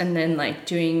projects, and then like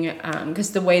doing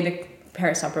because the way the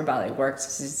Paris Opera Ballet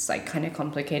works is it's like kind of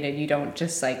complicated. You don't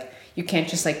just like you can't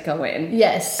just like go in.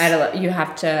 Yes. You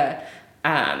have to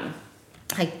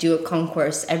like do a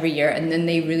concourse every year, and then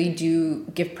they really do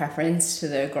give preference to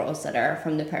the girls that are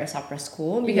from the Paris Opera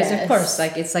School because of course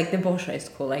like it's like the Bolshoi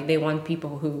school, like they want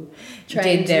people who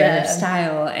did their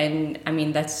style, and I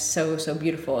mean that's so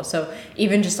beautiful. So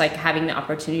even just like having the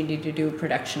opportunity to do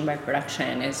production by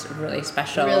production is really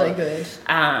special, really good.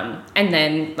 And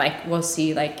then like we'll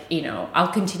see, like, you know,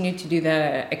 I'll continue to do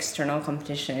the external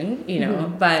competition, you know,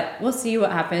 but we'll see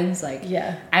what happens. Like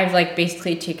I've like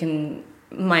basically taken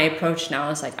my approach now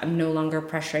is like I'm no longer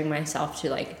pressuring myself to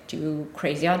like do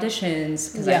crazy auditions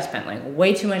because I spent like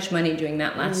way too much money doing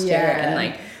that last year, and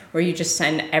like where you just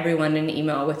send everyone an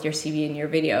email with your CV and your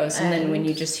videos, and then when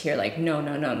you just hear like no,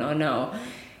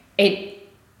 it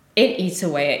eats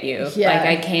away at you. Like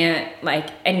I can't like,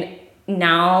 and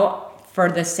now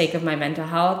for the sake of my mental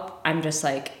health, I'm just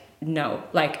like, no,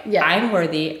 like I'm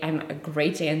worthy. I'm a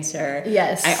great dancer.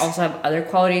 Yes. I also have other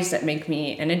qualities that make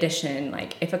me an addition.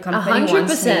 Like if a company 100%.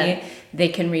 Wants me, they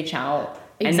can reach out.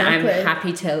 Exactly. And I'm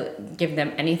happy to give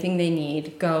them anything they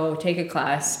need. Go take a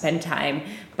class, spend time.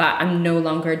 But I'm no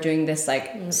longer doing this like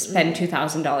spend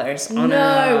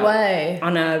 $2,000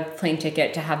 on a plane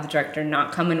ticket to have the director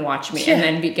not come and watch me and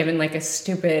then be given like a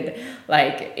stupid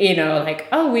like, you know, like,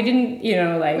 oh, we didn't, you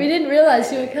know, like we didn't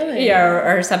realize you were coming.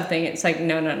 Yeah, or something. It's like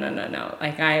no.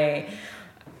 Like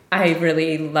I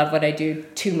really love what I do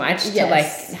too much to like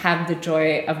have the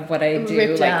joy of what I do.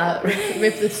 Ripped like out,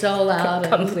 rip the soul out.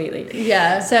 Completely.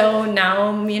 Yeah. So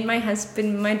now me and my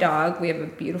husband, my dog, we have a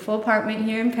beautiful apartment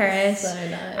here in Paris. So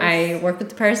nice. I work with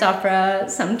the Paris Opera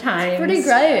sometimes. Pretty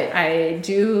great. I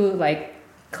do like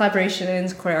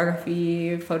collaborations,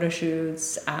 choreography, photo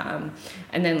shoots, and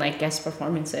then like guest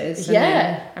performances. And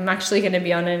then I'm actually going to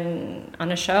be on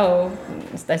a show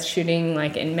that's shooting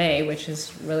like in May, which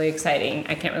is really exciting.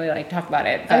 I can't really like talk about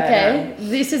it. But, okay,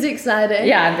 this is exciting.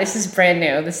 Yeah, this is brand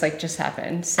new. This like just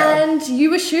happened. So. And you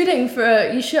were shooting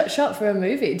you shot for a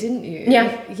movie, didn't you?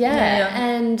 Yeah.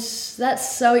 And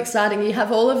that's so exciting. You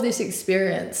have all of this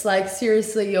experience. Like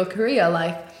seriously, your career,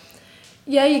 like.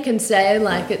 Yeah, you can say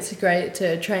like it's great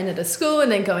to train at a school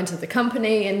and then go into the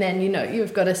company and then, you know,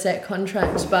 you've got a set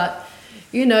contract, but,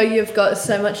 you know, you've got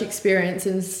so much experience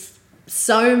in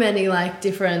so many like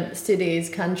different cities,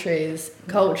 countries,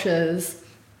 cultures.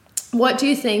 What do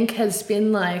you think has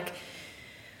been like,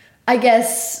 I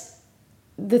guess,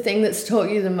 the thing that's taught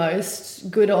you the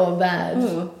most, good or bad?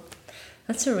 Ooh,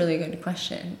 that's a really good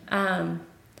question.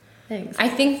 Thanks. I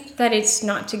think that it's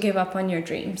not to give up on your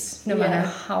dreams, no matter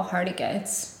how hard it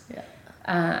gets. Yeah.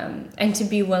 And to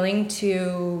be willing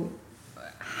to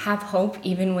have hope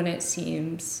even when it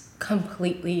seems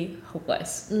completely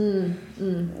hopeless.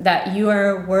 That you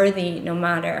are worthy no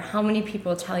matter how many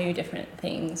people tell you different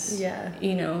things. Yeah.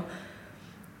 You know,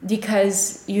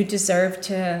 because you deserve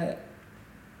to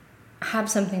have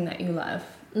something that you love.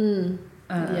 Yeah,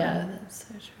 that's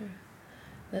so true.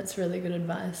 That's really good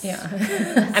advice. Yeah.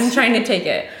 I'm trying to take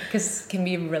it because it can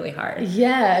be really hard.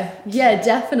 Yeah,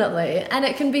 definitely. And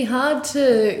it can be hard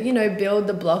to, you know, build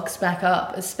the blocks back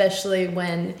up, especially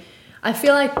when I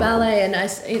feel like ballet and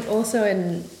also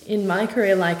in my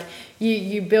career, like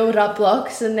you build up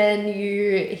blocks and then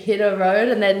you hit a road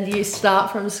and then you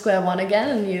start from square one again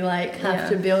and you like have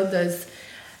to build those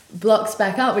blocks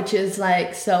back up, which is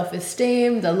like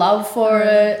self-esteem, the love for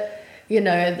it, you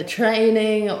know, the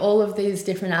training, all of these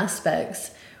different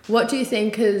aspects. What do you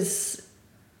think has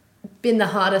been the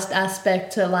hardest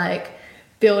aspect to like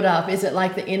build up? Is it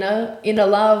like the inner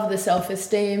love, the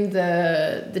self-esteem,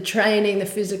 the training, the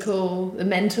physical, the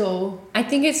mental? I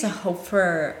think it's a hope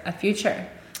for a future.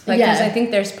 Like, because I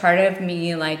think there's part of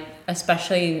me like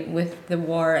especially with the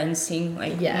war and seeing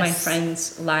like my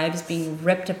friends' lives being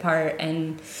ripped apart,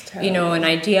 and you know, an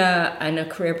idea and a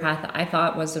career path that I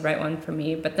thought was the right one for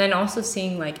me, but then also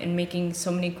seeing like and making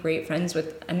so many great friends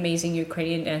with amazing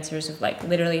Ukrainian dancers who've like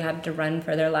literally had to run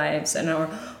for their lives, and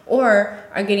or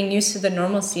are getting used to the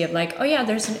normalcy of like, oh yeah,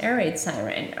 there's an air raid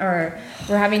siren, or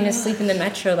we're having to sleep in the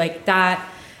metro. Like that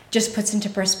just puts into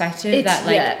perspective that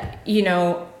like, you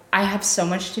know, I have so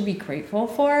much to be grateful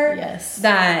for. Yes.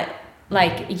 That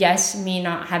like, yes, me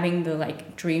not having the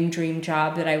like dream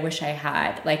job that I wish I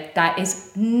had, like that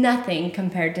is nothing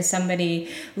compared to somebody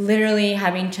literally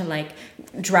having to like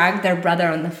drag their brother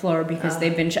on the floor because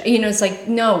they've been, you know, it's like,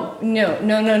 no.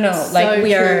 Like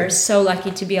we are so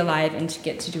lucky to be alive and to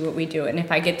get to do what we do. And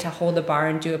if I get to hold a bar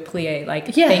and do a plie,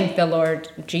 like thank the Lord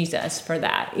Jesus for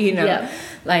that, you know,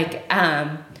 like,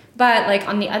 but like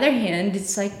on the other hand,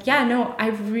 it's like, yeah, no, I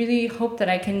really hope that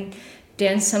I can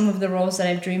dance some of the roles that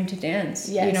I've dreamed to dance.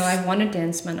 Yes. You know, I want to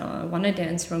dance Manon. I want to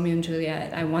dance Romeo and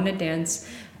Juliet. I want to dance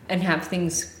and have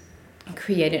things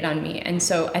created on me. And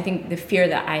so I think the fear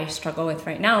that I struggle with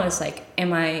right now is like,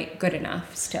 am I good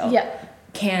enough still? Yeah.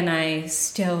 Can I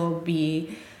still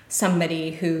be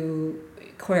somebody who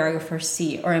choreographers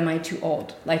see, or am I too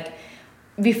old? Like,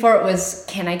 before it was,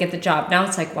 can I get the job? Now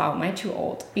it's like, wow, am I too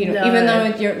old? You know, even though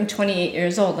you're 28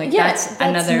 years old, like that's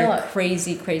another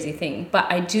crazy thing.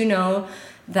 But I do know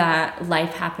that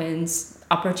life happens,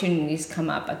 opportunities come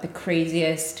up at the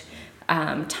craziest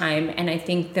time. And I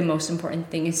think the most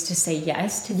important thing is to say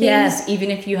yes to things,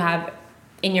 even if you have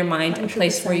in your mind 100%. A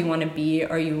place where you want to be,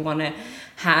 or you want to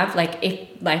have, like, if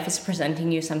life is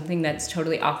presenting you something that's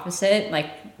totally opposite, like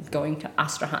going to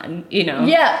Astrahan, you know,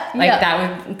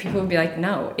 that would, people would be like,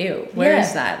 no, ew, where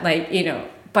is that? Like, you know,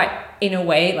 but in a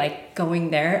way, like going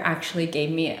there actually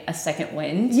gave me a second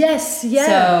wind.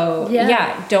 So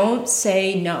don't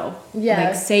say no.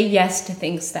 Like say yes to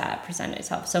things that present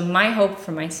itself. So my hope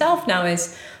for myself now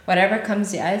is whatever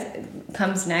comes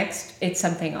next, it's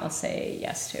something I'll say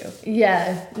yes to.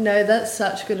 Yeah, no, that's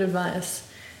such good advice.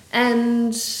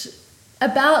 And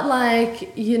about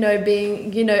like, you know,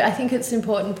 being, you know, I think it's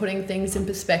important putting things in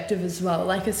perspective as well,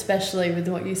 like especially with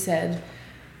what you said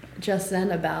just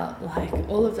then about like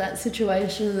all of that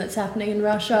situation that's happening in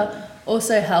Russia.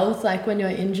 Also health, like when you're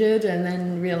injured and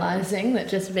then realizing that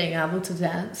just being able to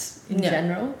dance in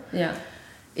general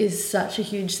is such a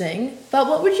huge thing. But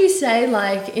what would you say,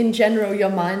 like in general, your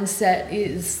mindset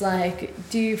is like,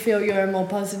 do you feel you're a more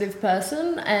positive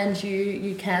person and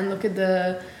you can look at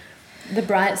the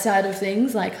bright side of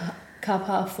things, like cup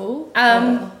half full?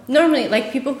 Normally,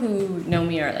 like people who know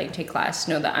me or like take class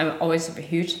know that I'm always have a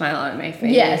huge smile on my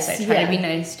face. I try to be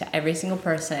nice to every single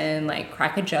person, like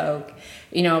crack a joke,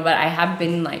 you know, but I have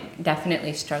been like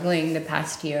definitely struggling the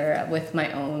past year with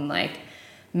my own like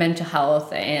mental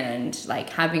health and like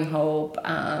having hope,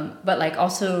 but like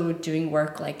also doing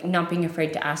work, like not being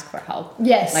afraid to ask for help.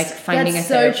 Like finding a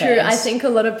therapist. So true. I think a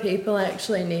lot of people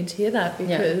actually need to hear that,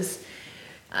 because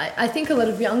I think a lot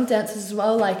of young dancers as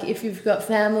well, like if you've got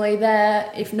family there,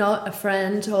 if not a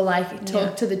friend, or like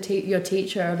talk to your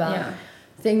teacher about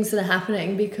things that are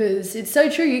happening, because it's so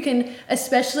true. You can,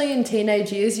 especially in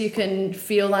teenage years, you can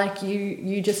feel like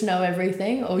you just know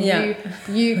everything, or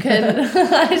you can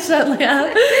I certainly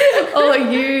have, or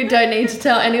you don't need to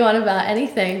tell anyone about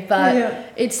anything, but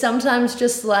it sometimes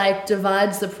just like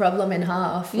divides the problem in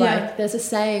half. Like there's a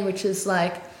saying which is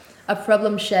like, a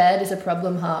problem shared is a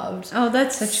problem halved. Oh,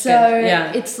 that's such good.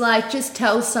 So it's like, just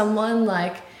tell someone,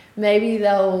 like maybe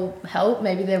they'll help,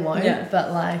 maybe they won't,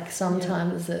 but like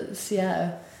sometimes it's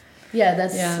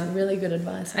that's really good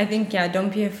advice. I think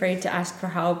don't be afraid to ask for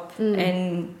help,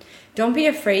 and don't be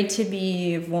afraid to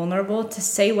be vulnerable, to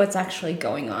say what's actually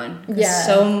going on.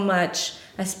 So much,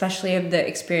 especially of the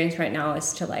experience right now,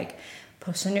 is to like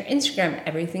post on your Instagram,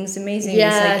 everything's amazing.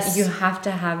 It's like you have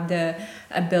to have the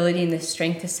ability and the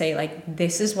strength to say like,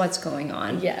 this is what's going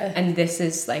on. And this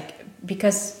is like,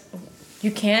 because you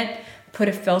can't put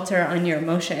a filter on your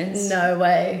emotions. No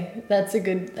way. That's a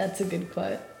good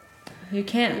quote. You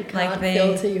can't. You can't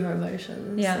filter your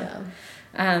emotions.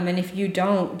 And if you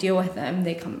don't deal with them,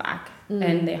 they come back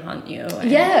and they haunt you.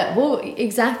 Well,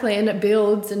 exactly. And it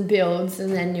builds and builds,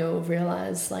 and then you'll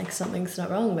realize like something's not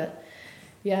wrong. But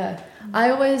I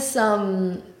always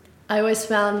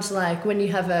found like when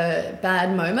you have a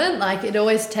bad moment, like it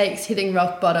always takes hitting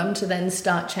rock bottom to then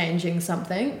start changing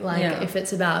something, like if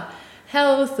it's about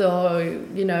health or,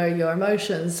 you know, your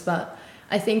emotions. But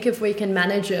I think if we can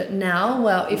manage it now,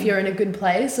 well, if you're in a good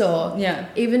place, or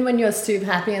even when you're super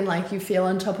happy and like you feel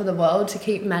on top of the world, to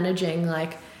keep managing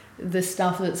like the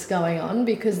stuff that's going on,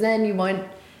 because then you won't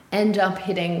end up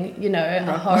hitting, you know,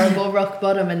 a horrible rock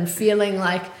bottom and feeling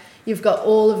like you've got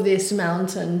all of this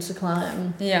mountain to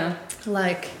climb. Yeah.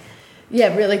 Like,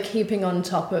 yeah, really keeping on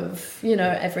top of, you know,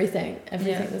 everything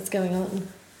that's going on.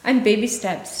 And baby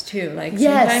steps too. Like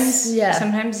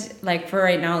sometimes like for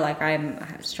right now, like I'm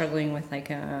struggling with like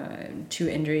 2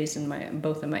 injuries in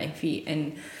both of my feet,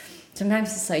 and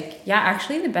sometimes it's like, yeah,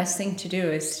 actually the best thing to do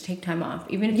is to take time off,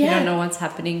 even if you don't know what's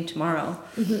happening tomorrow.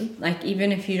 Like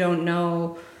even if you don't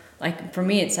know, like for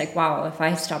me it's like, wow, if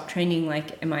I stop training,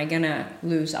 like am I gonna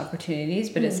lose opportunities?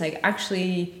 But it's like,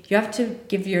 actually you have to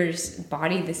give your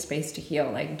body the space to heal.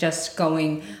 Like just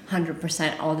going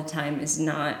 100% all the time is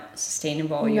not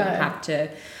sustainable. You have to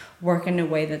work in a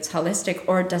way that's holistic,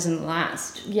 or it doesn't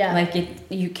last. Like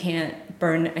you can't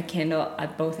burn a candle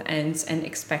at both ends and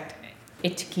expect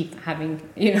it to keep having,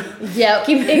 you know,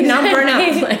 keep not burn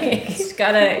out. Like it's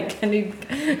gotta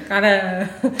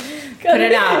put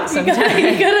it out sometimes.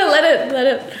 You gotta let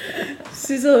it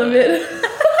sizzle a bit.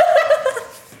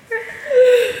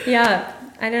 Yeah,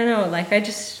 I don't know. Like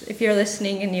if you're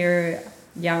listening and you're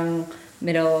young,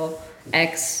 middle,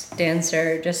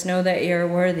 ex-dancer, just know that you're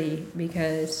worthy,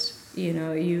 because, you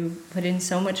know, you put in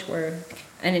so much work,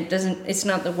 and it's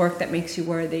not the work that makes you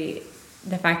worthy.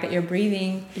 The fact that you're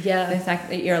breathing, the fact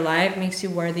that you're alive makes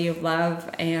you worthy of love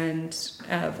and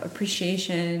of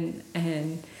appreciation.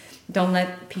 And don't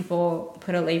let people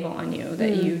put a label on you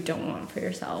that you don't want for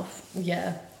yourself.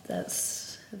 Yeah,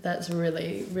 that's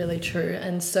really, really true,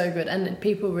 and so good. And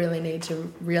people really need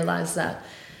to realize that.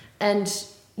 And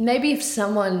maybe if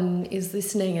someone is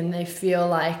listening and they feel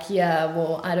like,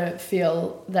 I don't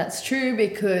feel that's true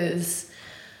because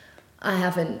I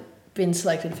haven't been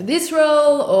selected for this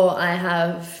role, or I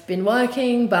have been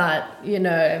working, but, you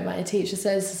know, my teacher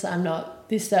says I'm not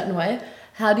this certain way.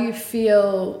 How do you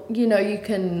feel, you know, you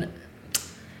can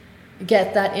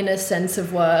get that inner sense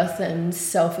of worth and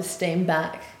self-esteem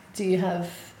back? Do you have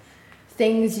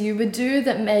things you would do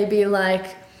that maybe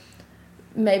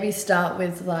start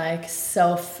with like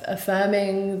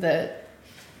self-affirming that?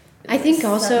 I think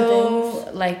also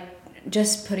like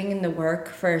just putting in the work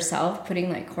for yourself,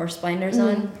 putting like horse blinders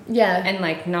on, and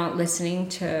like not listening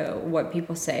to what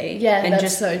people say, and that's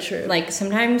just so true. Like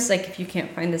sometimes, like if you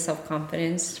can't find the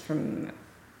self-confidence from,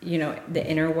 you know, the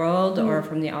inner world or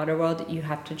from the outer world, you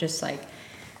have to just like,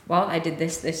 well, I did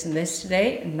this and this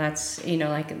today, and that's, you know,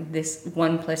 like this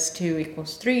 1 + 2 =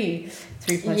 3,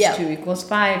 3 + 2 =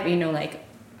 5, you know, like.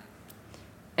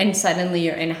 And suddenly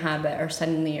you're in a habit, or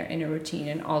suddenly you're in a routine,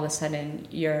 and all of a sudden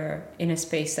you're in a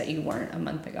space that you weren't a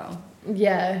month ago.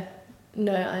 Yeah,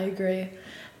 no, I agree.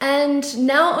 And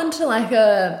now onto like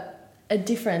a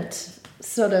different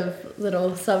sort of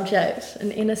little subject,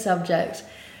 an inner subject.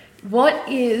 What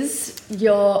is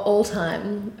your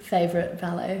all-time favorite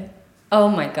ballet? Oh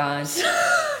my gosh.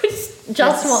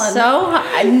 Just one.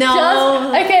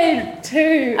 Okay,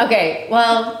 2. Okay,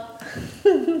 well,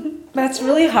 that's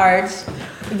really hard,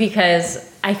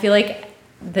 because I feel like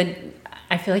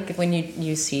when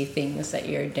you see things that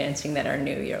you're dancing that are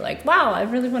new, you're like, wow, I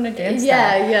really want to dance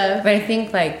that. Yeah. But I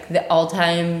think like the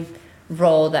all-time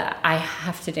role that I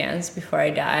have to dance before I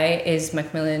die is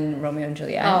Macmillan Romeo and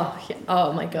Juliet.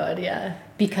 Oh my God, yeah.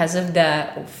 Because of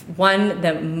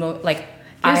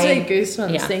Gives me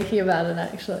goosebumps thinking about it,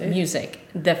 actually. Music.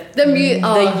 The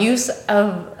use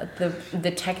of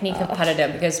the technique of pas de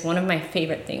deux, because one of my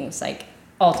favorite things, like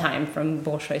all time from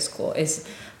Bolshoi school, is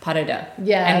pas de deux.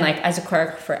 Yeah. And like as a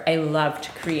choreographer, I love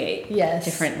to create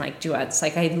different like duets.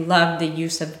 Like I love the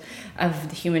use of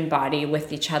the human body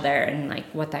with each other and like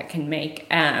what that can make.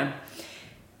 And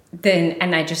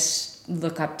I just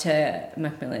look up to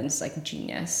Macmillan's like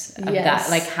genius of that,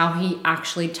 like how he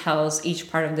actually tells each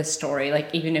part of the story.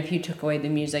 Like even if you took away the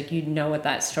music, you'd know what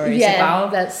that story is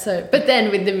about. That's so. But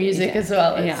then with the music as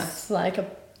well, it's like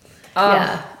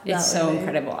it's so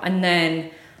incredible. And then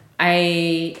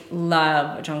I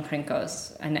love John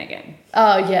Krenko's Onegin.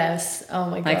 Oh yes, oh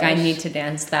my gosh. Like I need to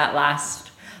dance that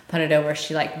last pas de deux where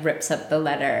she like rips up the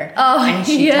letter and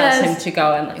she tells him to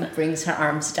go and like brings her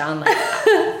arms down like.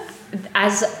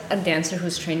 As a dancer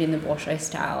who's trained in the Bolshoi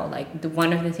style, like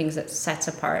one of the things that sets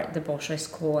apart the Bolshoi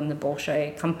school and the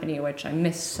Bolshoi company, which I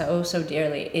miss so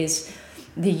dearly, is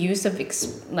the use of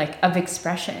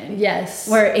expression. Yes.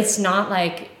 Where it's not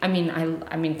like I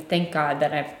mean, thank God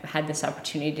that I've had this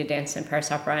opportunity to dance in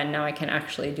Paris Opera, and now I can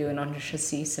actually do an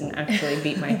entre-chassise and actually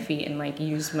beat my feet and like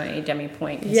use my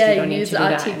demi-pointe. Yeah, you don't need use to do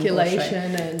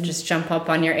articulation that and just jump up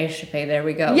on your échappé. There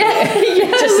we go. Yeah,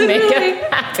 Just literally. make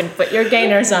it happen. Put your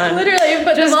gainers on. Literally,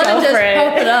 put them on and just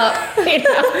pop it up. You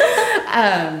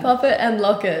know? Pop it and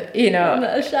lock it. You know,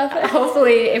 Chappé.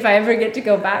 hopefully if I ever get to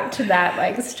go back to that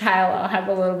like style, I'll have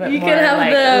a little bit You more can have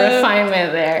like the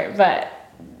refinement there. But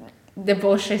the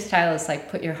bullshit style is like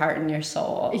put your heart and your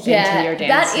soul into your dancing.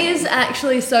 That is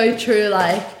actually so true.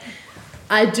 Like,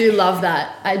 I do love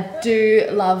that. I do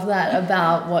love that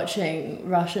about watching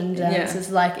Russian dance. It's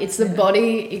like, it's the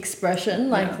body expression,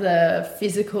 like the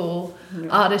physical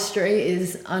artistry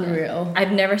is unreal.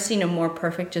 I've never seen a more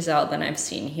perfect Giselle than I've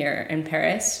seen here in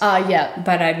Paris. Yeah.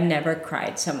 But I've never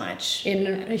cried so much.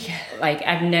 Like,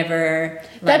 I've never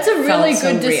That's a really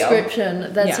felt good so real.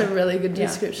 description. That's a really good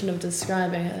description of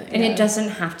describing it. And it doesn't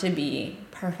have to be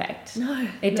perfect. No.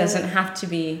 It doesn't have to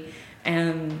be.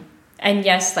 And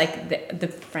yes, like the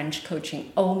French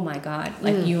coaching, oh my God,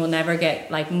 like you will never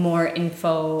get like more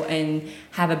info and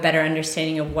have a better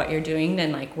understanding of what you're doing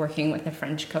than like working with a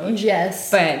French coach.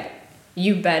 Yes. But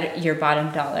you bet your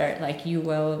bottom dollar, like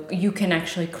you can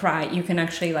actually cry. You can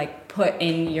actually like put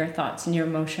in your thoughts and your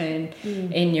emotion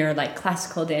in your like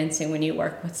classical dancing when you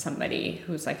work with somebody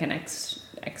who's like an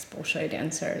ex-Bolshoi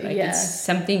dancer. Like it's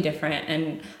something different,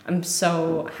 and I'm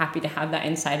so happy to have that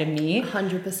inside of me.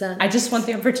 100%. I just want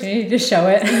the opportunity to show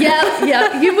it.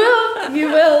 Yeah, you will.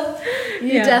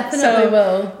 You definitely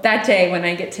will. That day when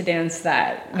I get to dance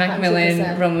that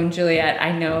Macmillan, Romeo and Juliet,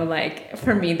 I know like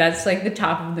for me that's like the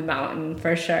top of the mountain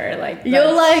for sure. Like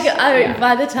you're like,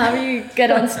 by the time you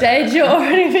get on stage, you're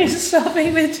already been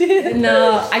shopping with you.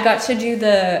 No, I got to do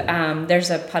the there's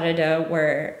a pas de deux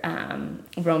where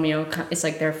Romeo is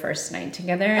like their first night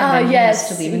together, and then he has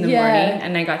to leave in the morning,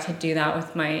 and I got to do that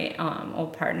with my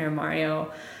old partner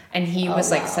Mario, and he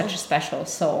was like such a special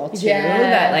soul too,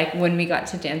 that like when we got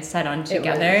to dance that on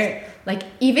together, like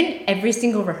even every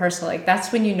single rehearsal, like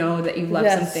that's when you know that you love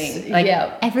something. Like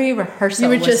every rehearsal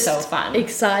was just so fun.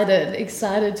 Excited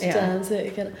to dance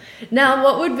it. Now,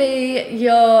 what would be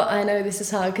your, I know this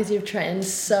is hard because you've trained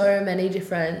so many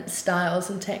different styles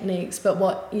and techniques, but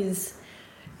what is,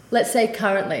 let's say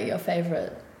currently, your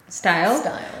favorite style?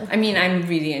 I mean, I'm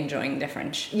really enjoying the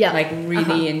French. Yeah. Like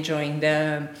really enjoying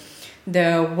the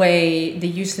way, the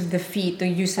use of the feet, the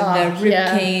use of the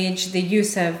rib cage, the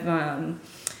use of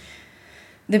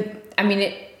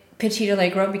Petit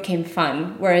Allegro became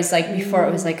fun, whereas like before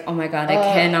it was like, oh my God,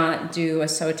 I cannot do a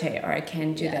saute or I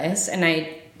can't do this, and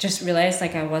I just realized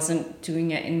like I wasn't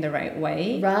doing it in the right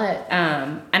way. Right.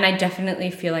 And I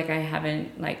definitely feel like I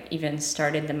haven't like even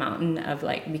started the mountain of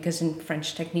like, because in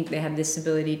French technique they have this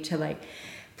ability to like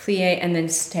plie and then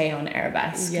stay on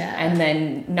arabesque and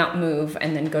then not move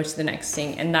and then go to the next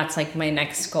thing, and that's like my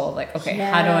next goal. Like, okay,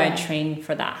 how do I train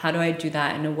for that? How do I do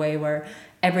that in a way where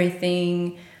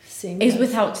everything is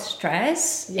without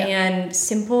stress and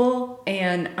simple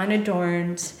and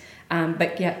unadorned,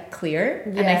 but yet clear?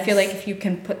 And I feel like if you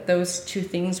can put those two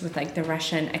things with like the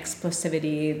Russian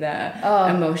explosivity,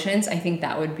 the emotions, I think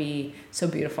that would be so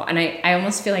beautiful. And I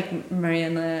almost feel like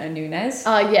Mariana Nunes.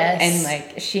 And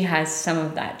like she has some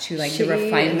of that too, like the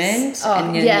refinement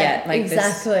and yet like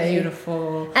this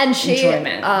beautiful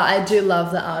enjoyment. I do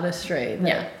love the artistry.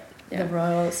 The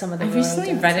royal, some of the. I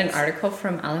recently read an article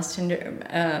from Alistair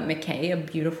McKay, a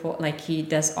beautiful, like he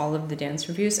does all of the dance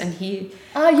reviews, and he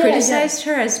criticized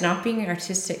her as not being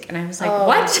artistic, and I was like,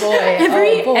 what?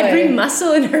 Every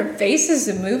muscle in her face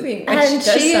is moving, and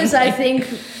she is, I think.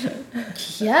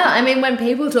 I mean, when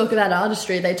people talk about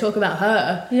artistry, they talk about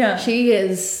her. She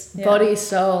is body,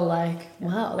 soul, like,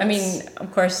 wow. I mean, of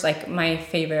course, like my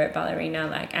favorite ballerina,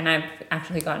 like, and I've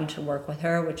actually gotten to work with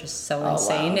her, which is so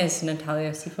insane, is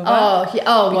Natalia Sifova.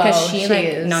 Because she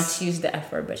like, not to use the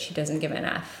F word, but she doesn't give an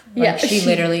F. Like, she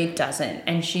literally doesn't,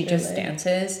 and she just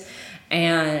dances.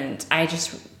 And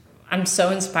I'm so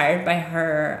inspired by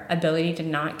her ability to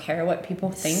not care what people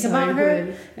think about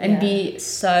her and be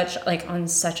such like on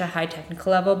such a high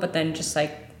technical level, but then just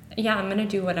like, I'm gonna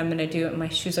do what I'm gonna do, and my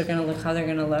shoes are gonna look how they're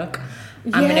gonna look.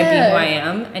 I'm gonna be who I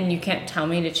am, and you can't tell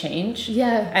me to change.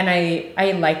 And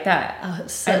I like that.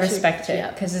 I respect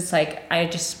it, because it's like I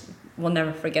just will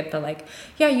never forget the like,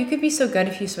 you could be so good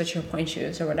if you switch your point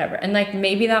shoes or whatever, and like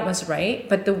maybe that was right,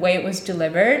 but the way it was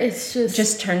delivered, it's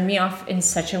just turned me off in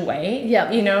such a way.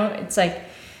 You know, it's like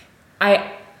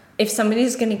if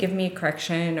somebody's going to give me a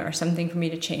correction or something for me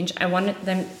to change, I want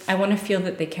to feel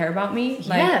that they care about me.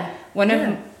 Like one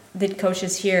of the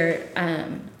coaches here,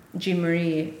 Jean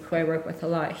Marie, who I work with a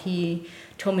lot, he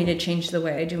told me to change the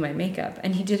way I do my makeup,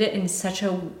 and he did it in such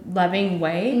a loving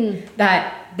way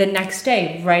that the next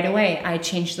day, right away, I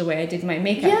changed the way I did my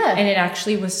makeup, and it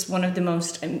actually was one of the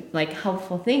most like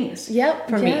helpful things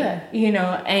for me, you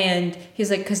know. And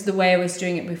he's like, because the way I was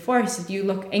doing it before, he said, you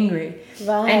look angry,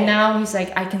 and now he's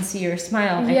like, I can see your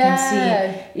smile, I can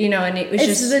see, you know. And it was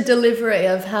just the delivery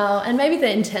of how, and maybe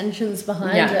the intentions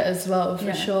behind it as well,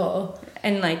 for sure.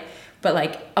 And like, but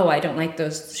like, oh, I don't like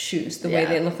those shoes, the way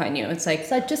they look on you. It's like,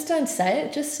 just don't say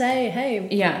it. Just say, hey,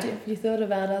 have you thought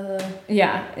about other...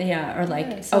 Or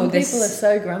like, some people are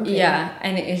so grumpy. Yeah,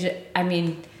 and it is, I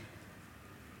mean,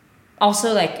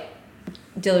 also like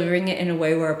delivering it in a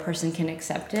way where a person can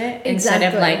accept it instead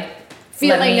of like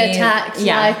feeling attacked,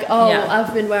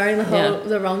 I've been wearing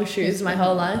the wrong shoes my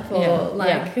whole life, or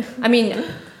I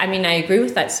mean, I agree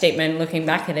with that statement looking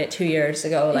back at it 2 years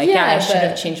ago. Like, I should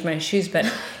have changed my shoes,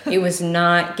 but it was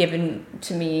not given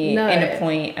to me in a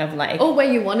point of like... Oh,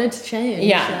 where you wanted to change.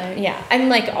 Yeah. And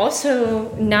like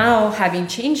also now having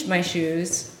changed my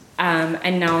shoes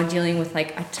and now dealing with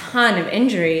like a ton of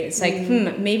injury, it's like,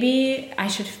 maybe I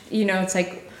should, you know, it's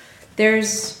like there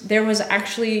was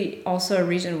actually also a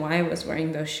reason why I was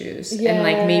wearing those shoes. And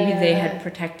like maybe they had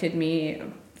protected me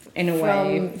in a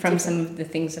way from some of the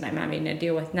things that I'm having to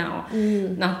deal with now.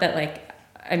 Not that like,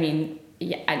 I mean,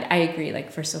 I agree,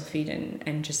 like for Sylphide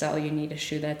and Giselle, you need a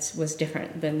shoe that was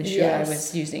different than the shoe I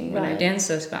was using when I danced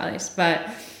those ballets. But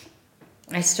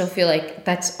I still feel like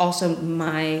that's also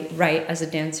my right as a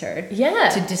dancer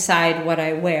to decide what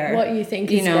I wear, what you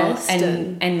think is best,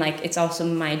 and like it's also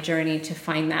my journey to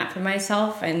find that for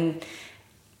myself. And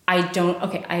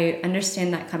I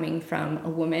understand that coming from a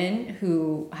woman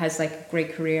who has like a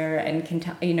great career and can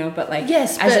tell, you know, but like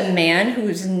as a man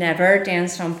who's never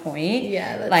danced on point,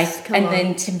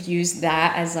 then to use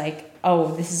that as like,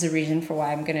 oh, this is a reason for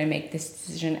why I'm going to make this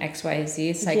decision X, Y, Z.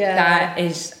 It's like, that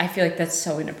is, I feel like that's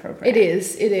so inappropriate. It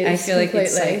is. I feel completely. Like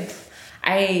it's like,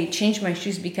 I changed my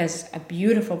shoes because a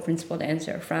beautiful principal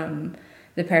dancer from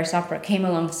the Paris Opera came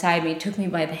alongside me, took me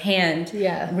by the hand,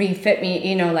 refit me,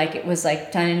 you know, like it was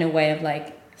like done in a way of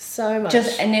like so much.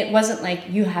 And it wasn't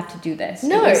like you have to do this.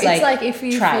 No, it's like if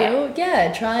you try it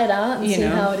out and see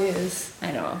how it is.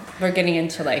 I know. We're getting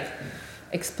into like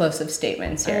explosive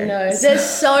statements here. I know. There's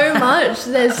so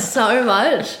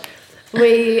much.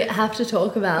 We have to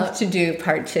talk about. To do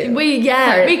part 2.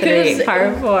 Part because 3,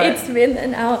 part 4. It's been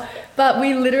an hour. But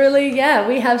we literally,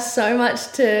 we have so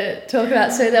much to talk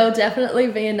about. So there'll definitely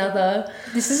be another.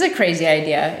 This is a crazy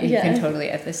idea. You can totally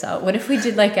edit this out. What if we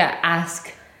did like a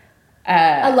ask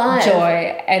a live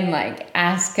Joy and like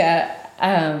ask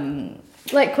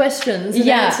like questions and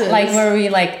answers. Like where we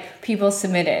like people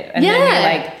submitted and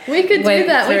then we could do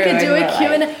that. We could do a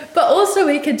Q&A, but also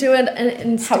we could do an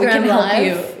Instagram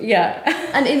live.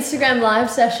 An Instagram live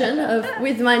session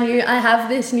with my new. I have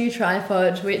this new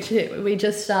tripod which we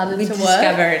just started to work.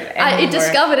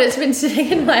 It's been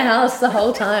sitting in my house the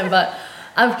whole time, but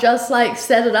I've just like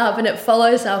set it up and it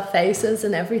follows our faces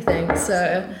and everything,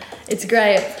 so it's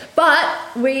great. But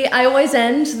I always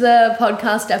end the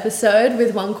podcast episode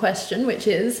with one question, which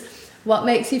is, what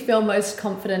makes you feel most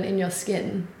confident in your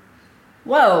skin?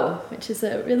 Whoa. Which is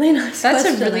a really nice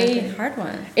question. That's a really hard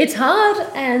one. It's hard,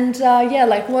 and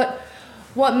like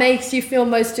what makes you feel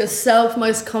most yourself,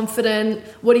 most confident?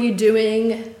 What are you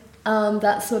doing?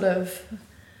 That sort of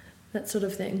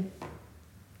thing.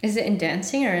 Is it in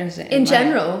dancing or is it in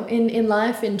general? In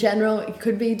life, in general. It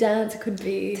could be dance, it could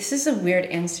be... This is a weird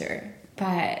answer,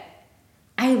 but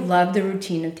I love the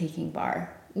routine of taking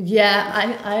bar.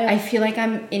 Yeah, I feel like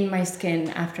I'm in my skin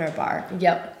after a bar.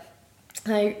 Yep.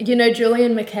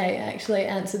 Julian McKay actually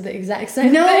answered the exact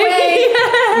same thing.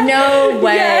 No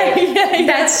way. Yeah.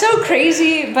 That's so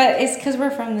crazy, but it's because we're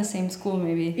from the same school,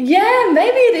 maybe. Yeah,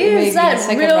 maybe it is. Maybe that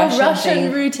like real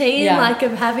Russian routine, like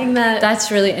of having that.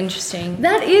 That's really interesting.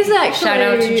 That is actually... Shout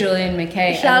out to Julian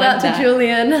McKay. Shout out to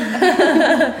Julian.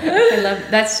 I love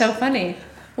that's so funny.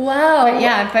 Wow. But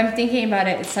if I'm thinking about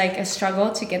it, it's like a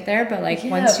struggle to get there, but like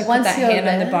once you put that hand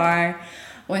on the bar,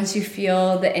 once you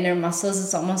feel the inner muscles,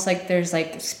 it's almost like there's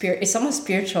like spirit. It's almost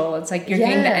spiritual. It's like you're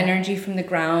getting the energy from the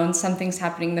ground, something's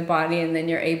happening in the body, and then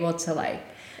you're able to like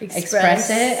express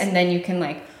it, and then you can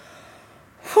like,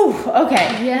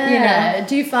 okay. Yeah.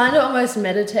 Do you find it almost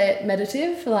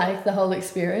meditative, like the whole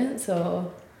experience,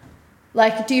 or...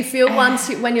 Like, do you feel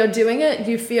when you're doing it,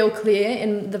 you feel clear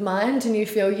in the mind and you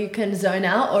feel you can zone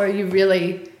out, or are you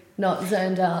really not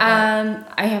zoned out?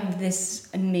 I have this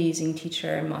amazing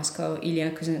teacher in Moscow,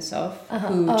 Ilya Kuznetsov,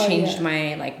 who changed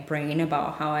my like brain about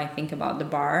how I think about the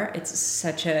bar. It's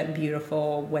such a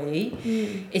beautiful way.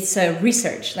 It's a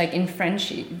research. Like in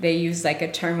French, they use like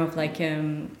a term of like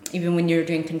even when you're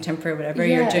doing contemporary whatever,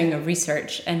 you're doing a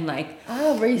research, and like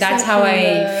that's how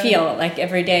I feel. Like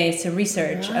every day, it's a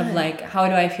research of like how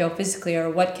do I feel physically, or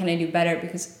what can I do better,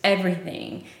 because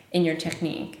everything in your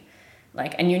technique.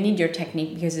 Like, and you need your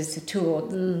technique because it's a tool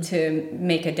to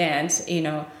make a dance, you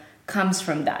know, comes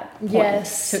from that point.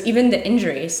 Yes. So even the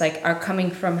injuries, like, are coming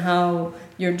from how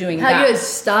you're doing how you're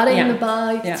starting the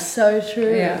bar. Yeah. It's so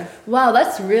true. Yeah. Wow,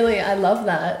 that's really, I love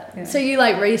that. Yeah. So you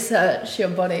like research your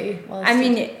body. I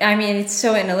mean, it's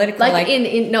so analytical. Like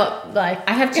in not like.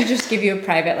 I have to just give you a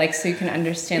private, like, so you can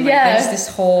understand. Like, there's this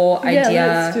whole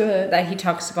idea that he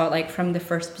talks about, like, from the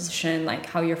first position, like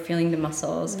how you're feeling the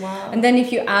muscles. Wow. And then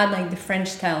if you add like the French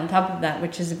style on top of that,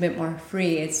 which is a bit more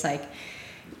free, it's like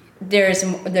there's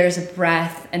a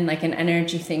breath and like an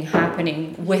energy thing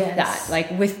happening with that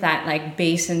like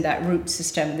base and that root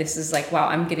system. This is like, wow,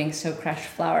 I'm getting so crushed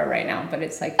flower right now, but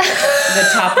it's like the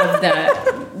top of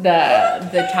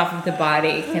the top of the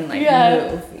body can like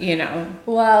move, you know.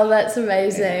 Wow, that's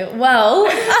amazing. Well,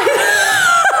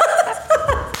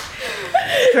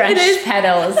 fresh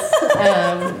petals.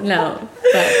 No,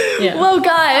 but yeah. Well,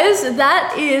 guys,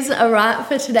 that is a wrap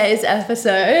for today's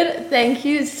episode. Thank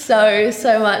you so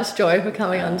much, Joy, for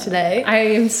coming on today. I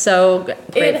am so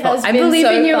grateful. I believe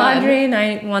in you, Audrey, and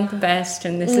I want the best.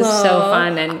 And this is so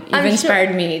fun, and you've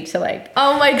inspired me to like.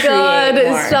 Oh my god!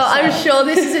 More, I'm sure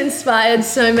this has inspired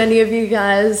so many of you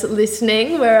guys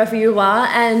listening wherever you are.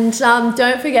 And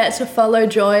don't forget to follow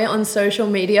Joy on social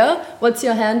media. What's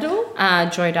your handle?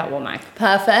 Joy.Womack.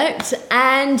 Perfect.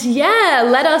 And yeah,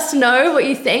 let us know what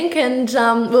you think, and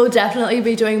we'll definitely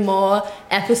be doing more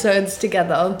episodes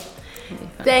together.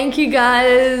 Thank you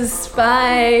guys.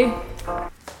 Bye.